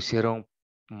encantó que lo hicieron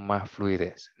más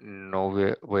fluidez. No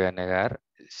voy a negar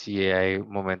si hay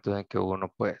momentos en que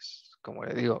uno, pues, como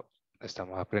le digo,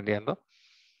 estamos aprendiendo,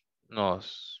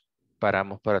 nos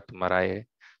paramos para tomar aire,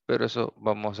 pero eso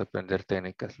vamos a aprender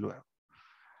técnicas luego.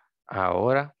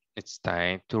 Ahora, it's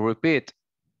time to repeat.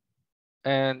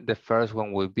 And the first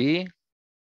one will be,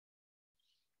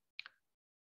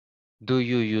 do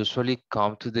you usually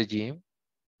come to the gym?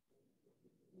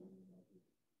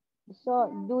 So,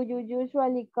 do you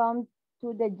usually come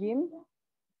to the gym?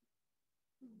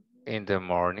 In the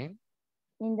morning?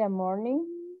 In the morning?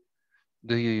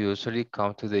 Do you usually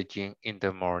come to the gym in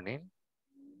the morning?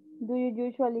 Do you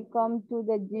usually come to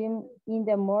the gym in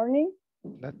the morning?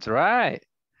 That's right.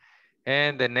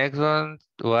 And the next one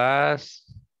was,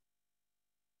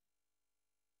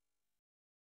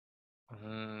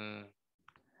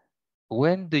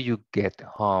 when do you get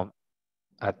home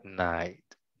at night?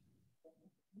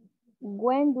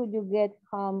 When do you get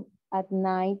home at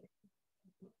night?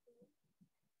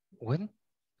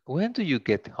 When do you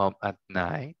get home at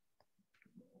night?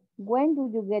 When do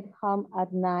you get home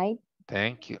at night?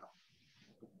 Thank you.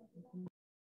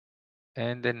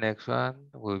 And the next one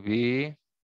will be,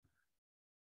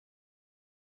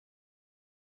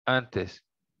 antes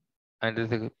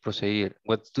de proseguir,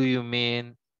 what do you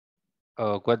mean,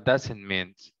 or what does it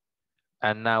mean,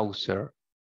 announcer?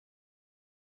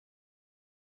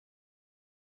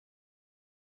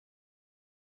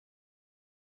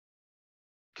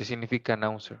 ¿Qué significa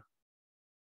announcer?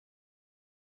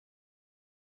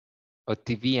 O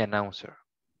TV announcer.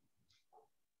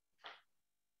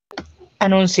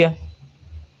 Anuncio.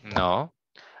 No,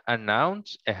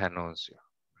 announce es anuncio.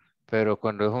 Pero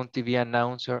cuando es un TV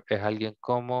announcer es alguien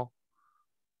como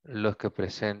los que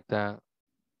presentan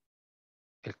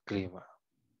el clima.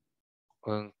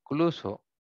 O incluso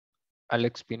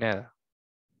Alex Pineda,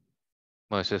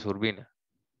 Moisés Urbina.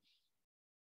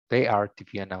 They are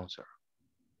TV announcer.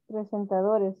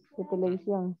 Presentadores de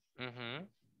televisión.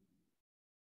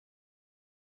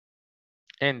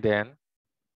 And then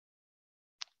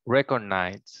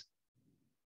recognize.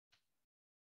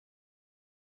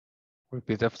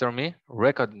 Repeat after me.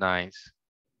 Recognize.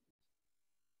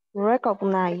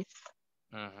 Recognize.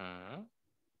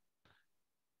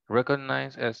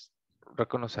 Recognize es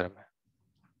reconocerme.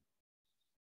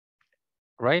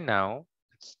 Right now,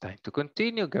 it's time to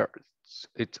continue, girls.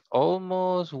 It's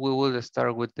almost, we will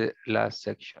start with the last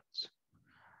sections.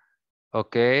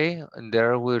 Okay, and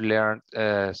there we learned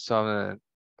some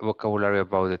vocabulary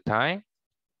about the time.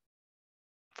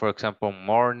 For example,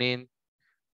 morning,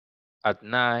 at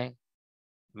night,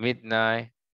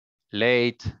 midnight,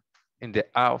 late, in the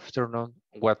afternoon,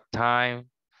 what time,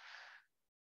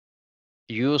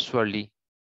 usually,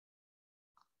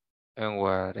 and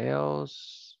what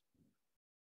else?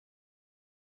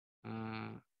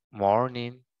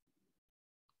 Morning.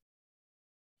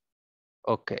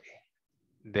 Okay,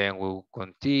 then we'll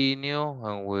continue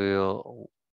and we'll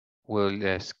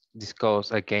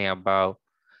discuss again about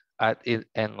at, it,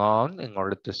 and on in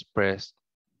order to express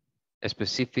a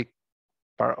specific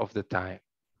part of the time.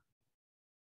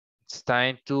 It's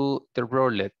time to the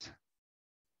roulette.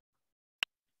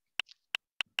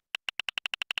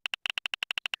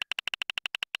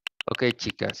 Ok,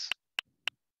 chicas.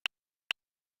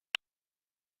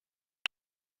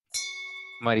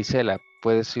 Marisela,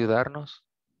 ¿puedes ayudarnos?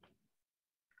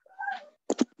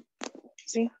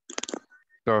 Sí.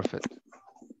 Perfect.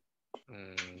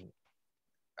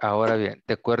 Ahora bien,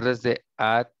 ¿te acuerdas de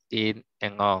at, in,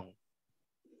 and on?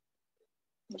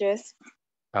 Yes.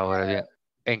 Ahora bien,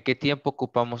 ¿en qué tiempo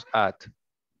ocupamos at?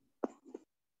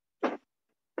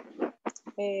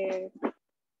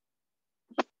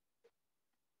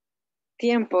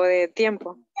 Tiempo, de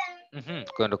tiempo.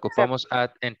 Cuando ocupamos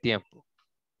at en tiempo.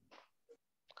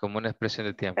 Como una expresión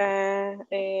de tiempo.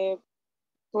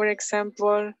 For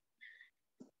example,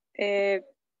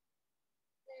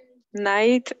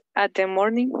 night at the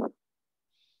morning.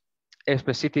 A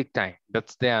specific time,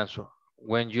 that's the answer.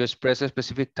 When you express a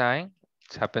specific time,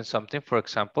 it happens something, for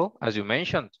example, as you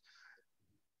mentioned,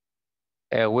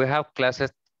 we have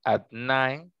classes at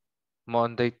 9,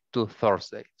 Monday to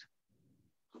Thursday.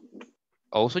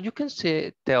 Also, you can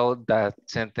tell that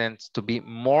sentence to be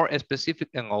more specific,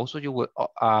 and also you will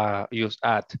use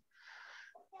at.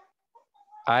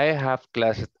 I have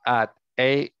classes at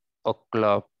 8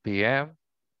 o'clock p.m.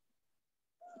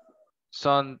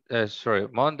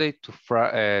 Monday to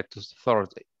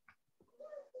Thursday.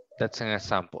 That's an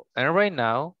example. And right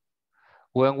now,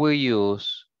 when we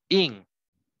use in,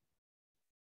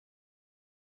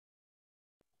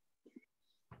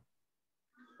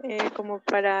 como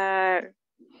para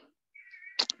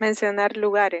mencionar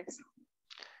lugares.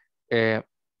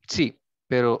 Sí,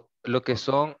 pero lo que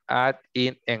son at,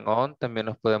 in, and on también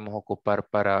nos podemos ocupar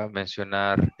para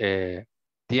mencionar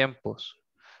tiempos,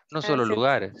 no solo Sí.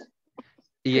 lugares.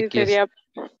 Y Sí, aquí sería,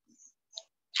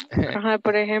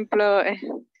 por ejemplo,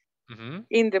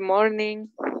 in the morning.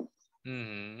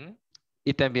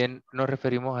 Y también nos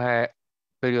referimos a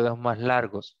periodos más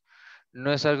largos.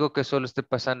 No es algo que solo esté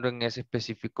pasando en ese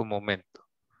específico momento.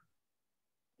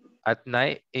 At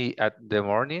night y at the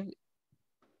morning.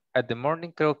 At the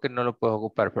morning creo que no lo puedo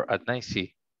ocupar, pero at night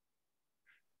sí.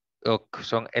 O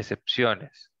son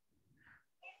excepciones.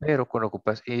 Pero cuando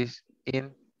ocupas is,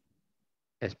 in,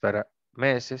 es para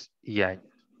meses y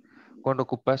años. Cuando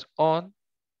ocupas on,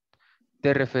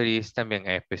 te referís también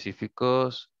a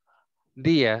específicos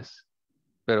días,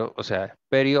 pero, o sea,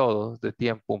 periodos de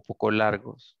tiempo un poco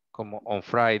largos, como on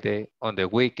Friday, on the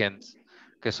weekends,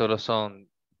 que solo son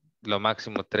lo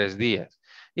máximo 3 días.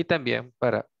 Y también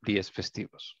para días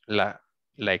festivos,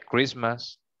 like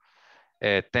Christmas,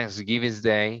 Thanksgiving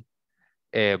Day,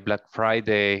 Black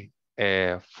Friday,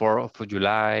 4th of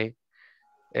July,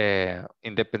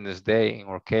 Independence Day in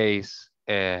our case,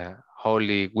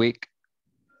 Holy Week,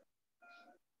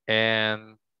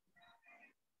 and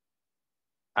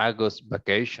August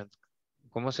vacation.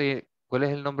 ¿Cuál es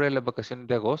el nombre de las vacaciones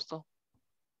de agosto?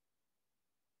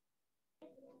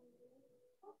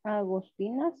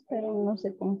 Agostinas, pero no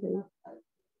sé cómo se dice.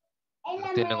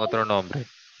 Tienen otro nombre.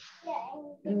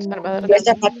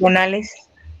 Fiestas patronales.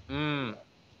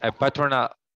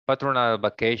 Patronal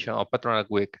vacation o patronal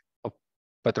week o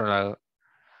patronal,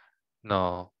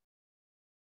 no.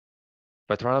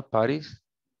 Patronal parties.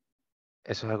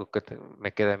 Eso es algo que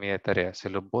me queda a mí de tarea. Se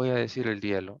los voy a decir el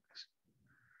día lunes.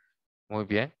 Muy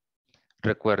bien.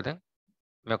 Recuerden,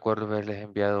 me acuerdo haberles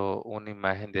enviado una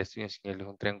imagen de esto y enseñarles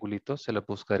un triangulito. Se las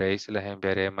buscaré y se las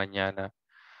enviaré mañana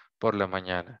por la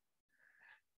mañana.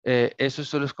 Eso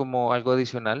solo es como algo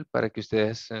adicional para que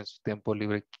ustedes en su tiempo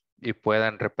libre y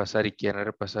puedan repasar y quieran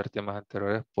repasar temas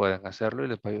anteriores, puedan hacerlo y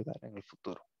les va a ayudar en el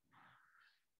futuro.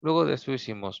 Luego de eso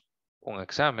hicimos un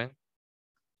examen.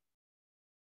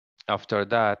 After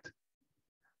that,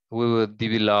 we will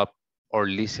develop our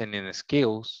listening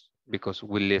skills because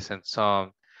we listen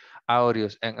some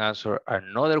audios and answer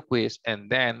another quiz, and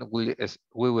then we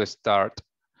will start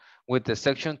with the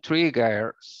section 3,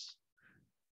 guys.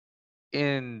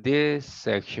 In this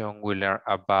section, we learn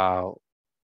about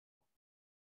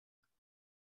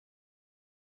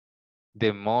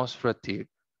demonstrative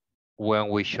when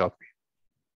we shopping.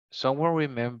 Someone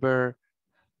remember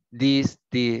this,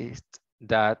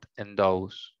 that, and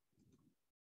those?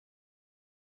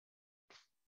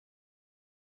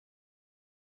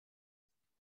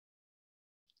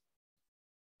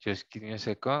 Just give me a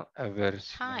second. A ver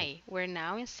si Hi, we're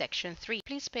now in section 3.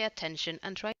 Please pay attention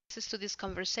and try to listen to this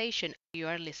conversation you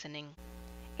are listening.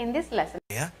 In this lesson,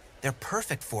 Yeah, they're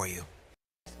perfect for you.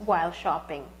 while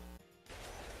shopping.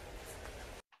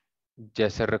 ya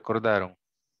se recordaron.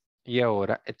 Y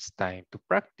ahora it's time to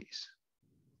practice.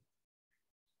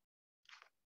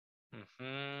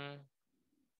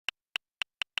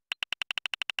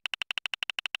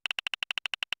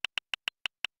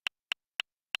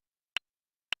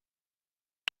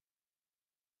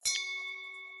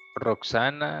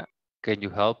 Roxana, can you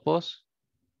help us?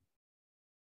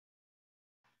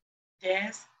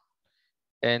 Yes.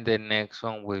 And the next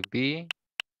one will be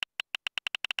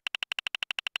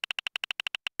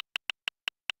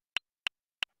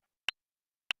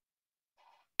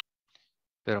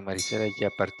pero Marisela ya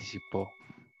participó.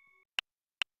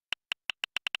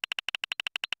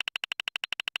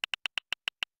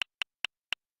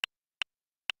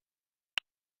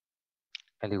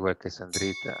 Al igual que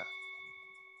Sandrita.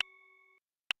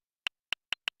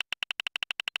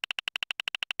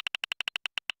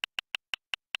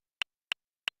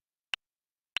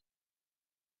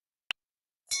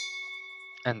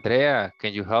 Andrea,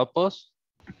 can you help us?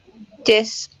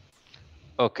 Yes.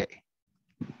 Okay.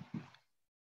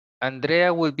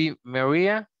 Andrea will be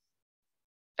Maria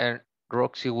and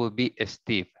Roxy will be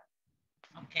Steve.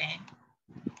 Okay.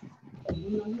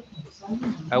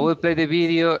 I will play the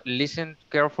video, listen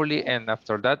carefully, and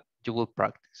after that, you will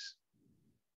practice.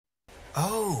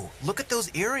 Oh, look at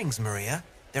those earrings, Maria.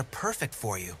 They're perfect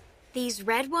for you. These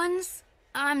red ones?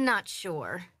 I'm not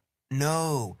sure.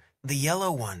 No, the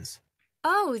yellow ones.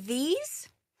 Oh, these?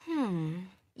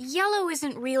 Yellow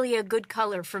isn't really a good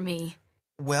color for me.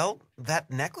 Well, that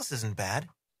necklace isn't bad.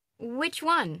 Which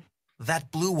one?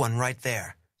 That blue one right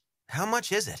there. How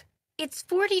much is it? It's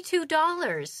 $42.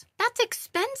 That's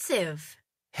expensive.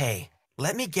 Hey,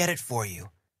 let me get it for you.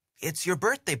 It's your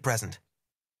birthday present.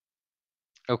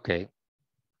 Okay.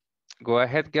 Go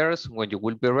ahead, girls. When you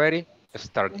will be ready,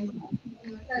 start.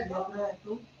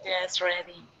 Yes,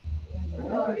 ready.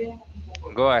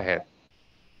 Go ahead.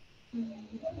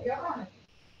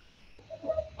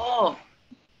 Oh,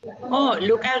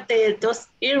 look at those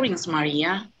earrings,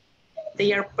 Maria.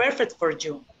 They are perfect for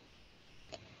you.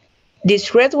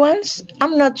 These red ones?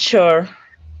 I'm not sure.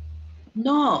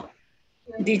 No,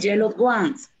 the yellow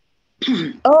ones.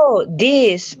 Oh,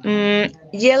 this.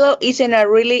 Yellow isn't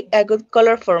a good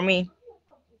color for me.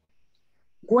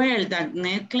 Well, that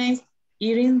necklace,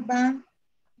 earring band.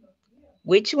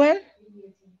 Which one?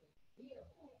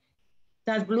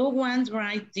 That blue one's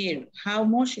right there. How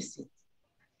much is it?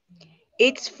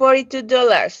 It's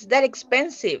 $42. That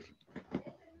expensive.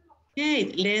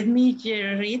 Hey, let me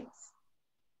share it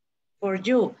for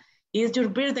you. It's your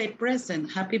birthday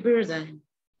present. Happy birthday.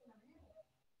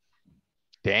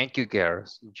 Thank you,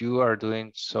 girls. You are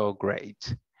doing so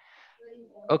great.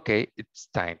 Okay, it's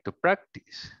time to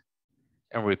practice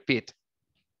and repeat.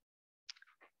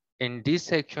 In this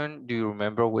section, do you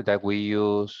remember that we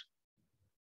use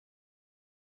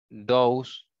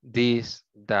those, this,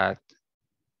 that,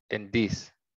 and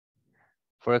this?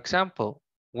 For example,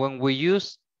 when we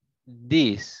use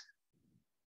this,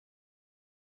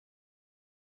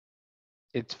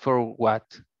 it's for what?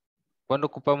 ¿Cuándo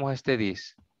ocupamos este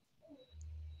this?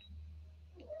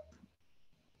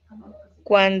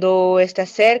 Cuando está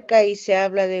cerca y se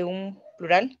habla de un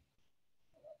plural.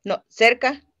 No,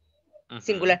 cerca,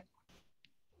 singular.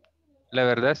 La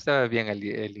verdad estaba bien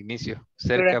el inicio.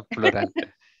 Cerca, plural.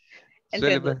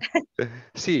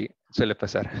 Sí, suele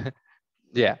pasar.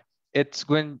 Yeah, it's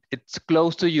when it's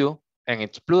close to you and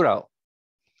it's plural.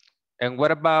 And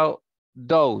what about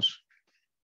those?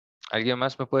 ¿Alguien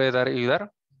más me puede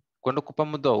ayudar? ¿Cuándo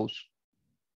ocupamos those?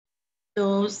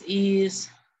 Those is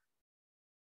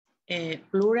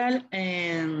plural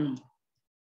and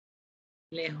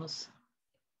lejos.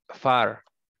 Far.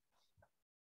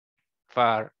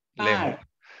 Far. Lejos. Far.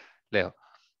 Lejos.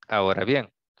 Ahora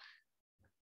bien.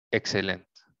 Excellent.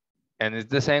 And it's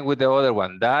the same with the other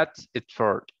one. That's it's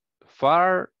for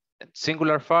far,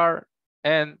 singular far,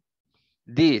 and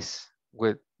this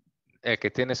with el que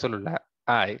tiene solo la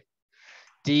I.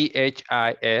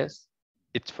 THIS,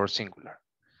 it's for singular.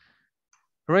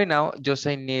 Right now, just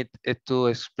I need to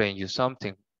explain you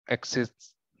something.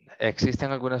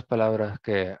 Existen algunas palabras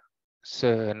que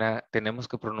tenemos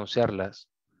que pronunciarlas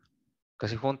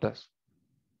casi juntas,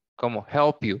 como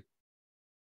help you.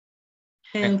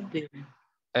 Help you.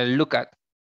 And look at.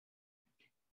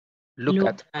 Look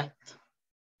at.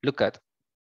 Look at.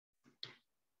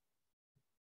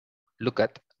 Look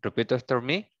at. Repito after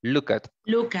me. Look at.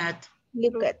 Look at.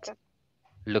 Look at.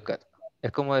 Look at.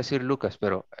 Es como decir Lucas,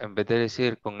 pero en vez de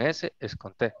decir con S, es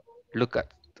con T. Look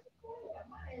at.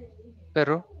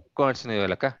 Pero con el sonido de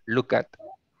la K. Look at.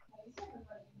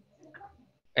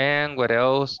 And what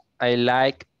else? I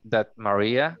like that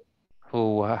Maria,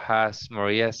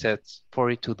 Maria says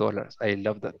 $42. I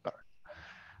love that part.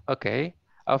 Okay.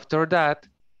 After that,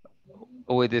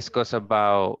 we discuss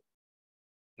about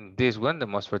this one, the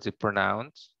most frequently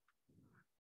pronouns.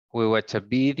 We watch a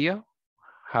video,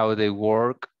 how they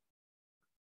work.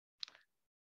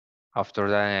 After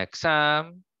that, an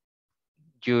exam,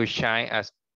 you shine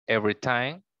as every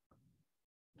time.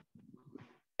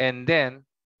 And then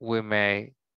we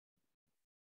make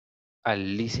a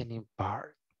listening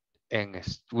part and a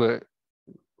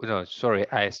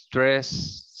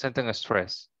sentence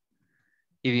stress.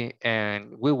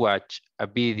 And we watch a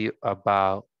video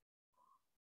about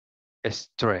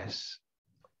stress.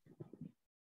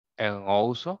 And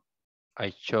also, I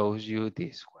chose you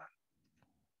this one.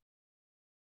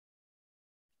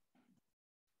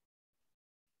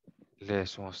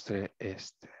 Les mostré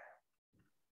este.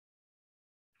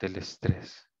 Del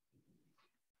estrés.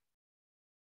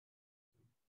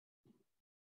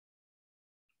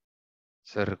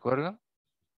 ¿Se recuerdan?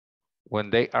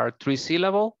 When they are 3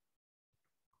 syllable,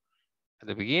 at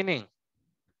the beginning,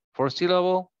 4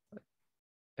 syllable,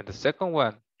 and the second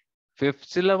one, 5th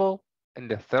syllable, and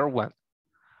the third one.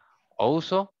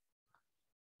 Also,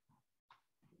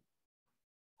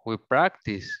 we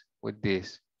practice with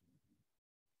this.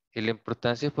 Y la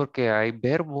importancia es porque hay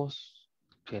verbos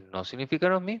que no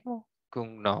significan lo mismo que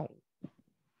un noun.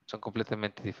 Son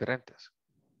completamente diferentes.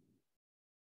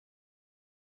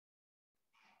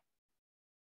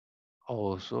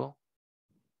 Also,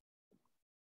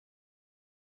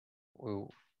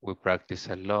 we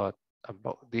practice a lot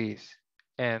about this.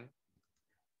 And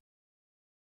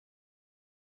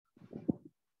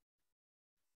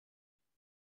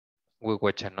we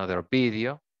watch another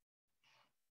video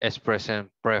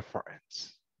expressing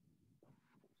preference.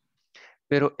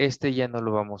 Pero este ya no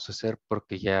lo vamos a hacer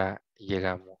porque ya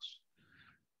llegamos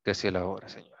casi a la hora,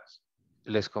 señoras.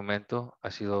 Les comento,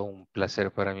 ha sido un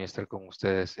placer para mí estar con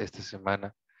ustedes esta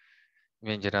semana.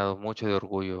 Me han llenado mucho de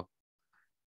orgullo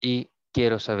y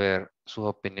quiero saber sus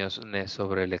opiniones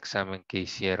sobre el examen que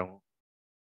hicieron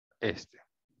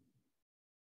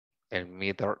el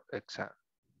midterm exam.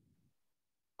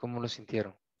 ¿Cómo lo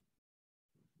sintieron?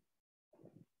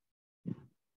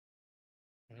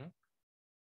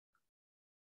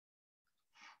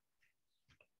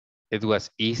 It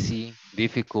was easy,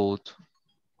 difficult.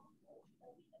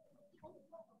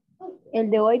 ¿El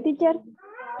de hoy, teacher?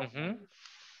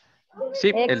 Sí,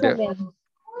 Excelente.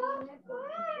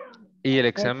 Y el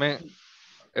examen,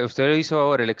 usted lo hizo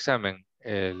ahora el examen,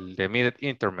 el de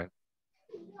midterm.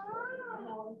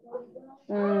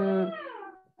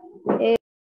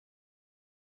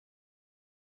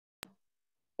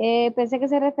 Pensé que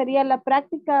se refería a la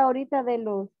práctica ahorita de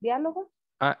los diálogos.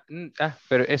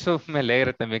 Pero eso me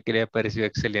alegra también que le haya parecido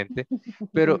excelente.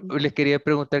 Pero les quería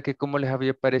preguntar que cómo les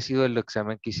había parecido el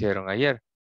examen que hicieron ayer.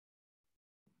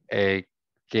 Que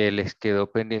les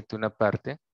quedó pendiente una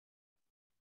parte.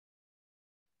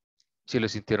 Si lo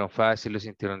sintieron fácil, lo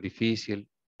sintieron difícil,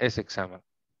 ese examen.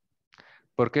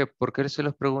 ¿Por qué? ¿Por qué se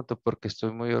los pregunto? Porque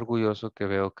estoy muy orgulloso que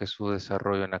veo que su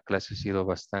desarrollo en la clase ha sido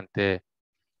bastante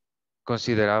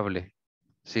considerable.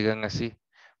 Sigan así.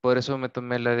 Por eso me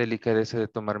tomé la delicadeza de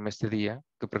tomarme este día,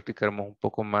 que practicáramos un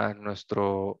poco más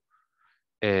nuestro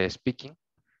speaking,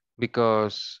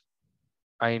 because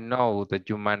I know that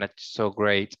you managed so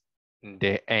great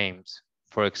the aims.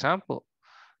 For example,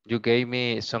 you gave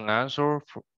me some answers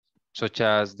such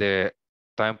as the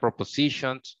time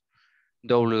propositions,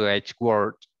 WH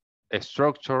word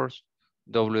structures,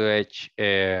 WH,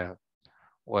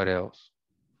 what else?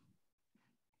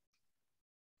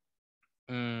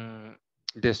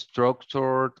 The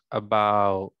structure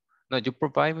about, no, you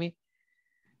provide me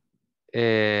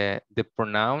the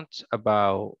pronouns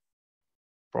about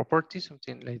property,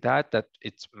 something like that, that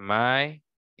it's my,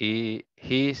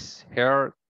 his,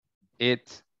 her,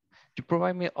 it. You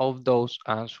provide me all those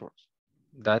answers.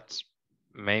 That's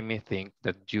made me think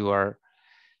that you are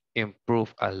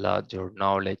improve a lot your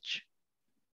knowledge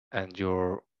and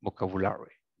your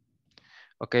vocabulary.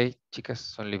 Ok, chicas,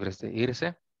 son libres de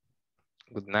irse.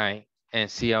 Good night and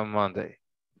see you on Monday.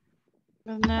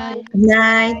 Good night. Good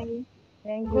night. Bye.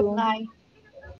 Thank Good you. night.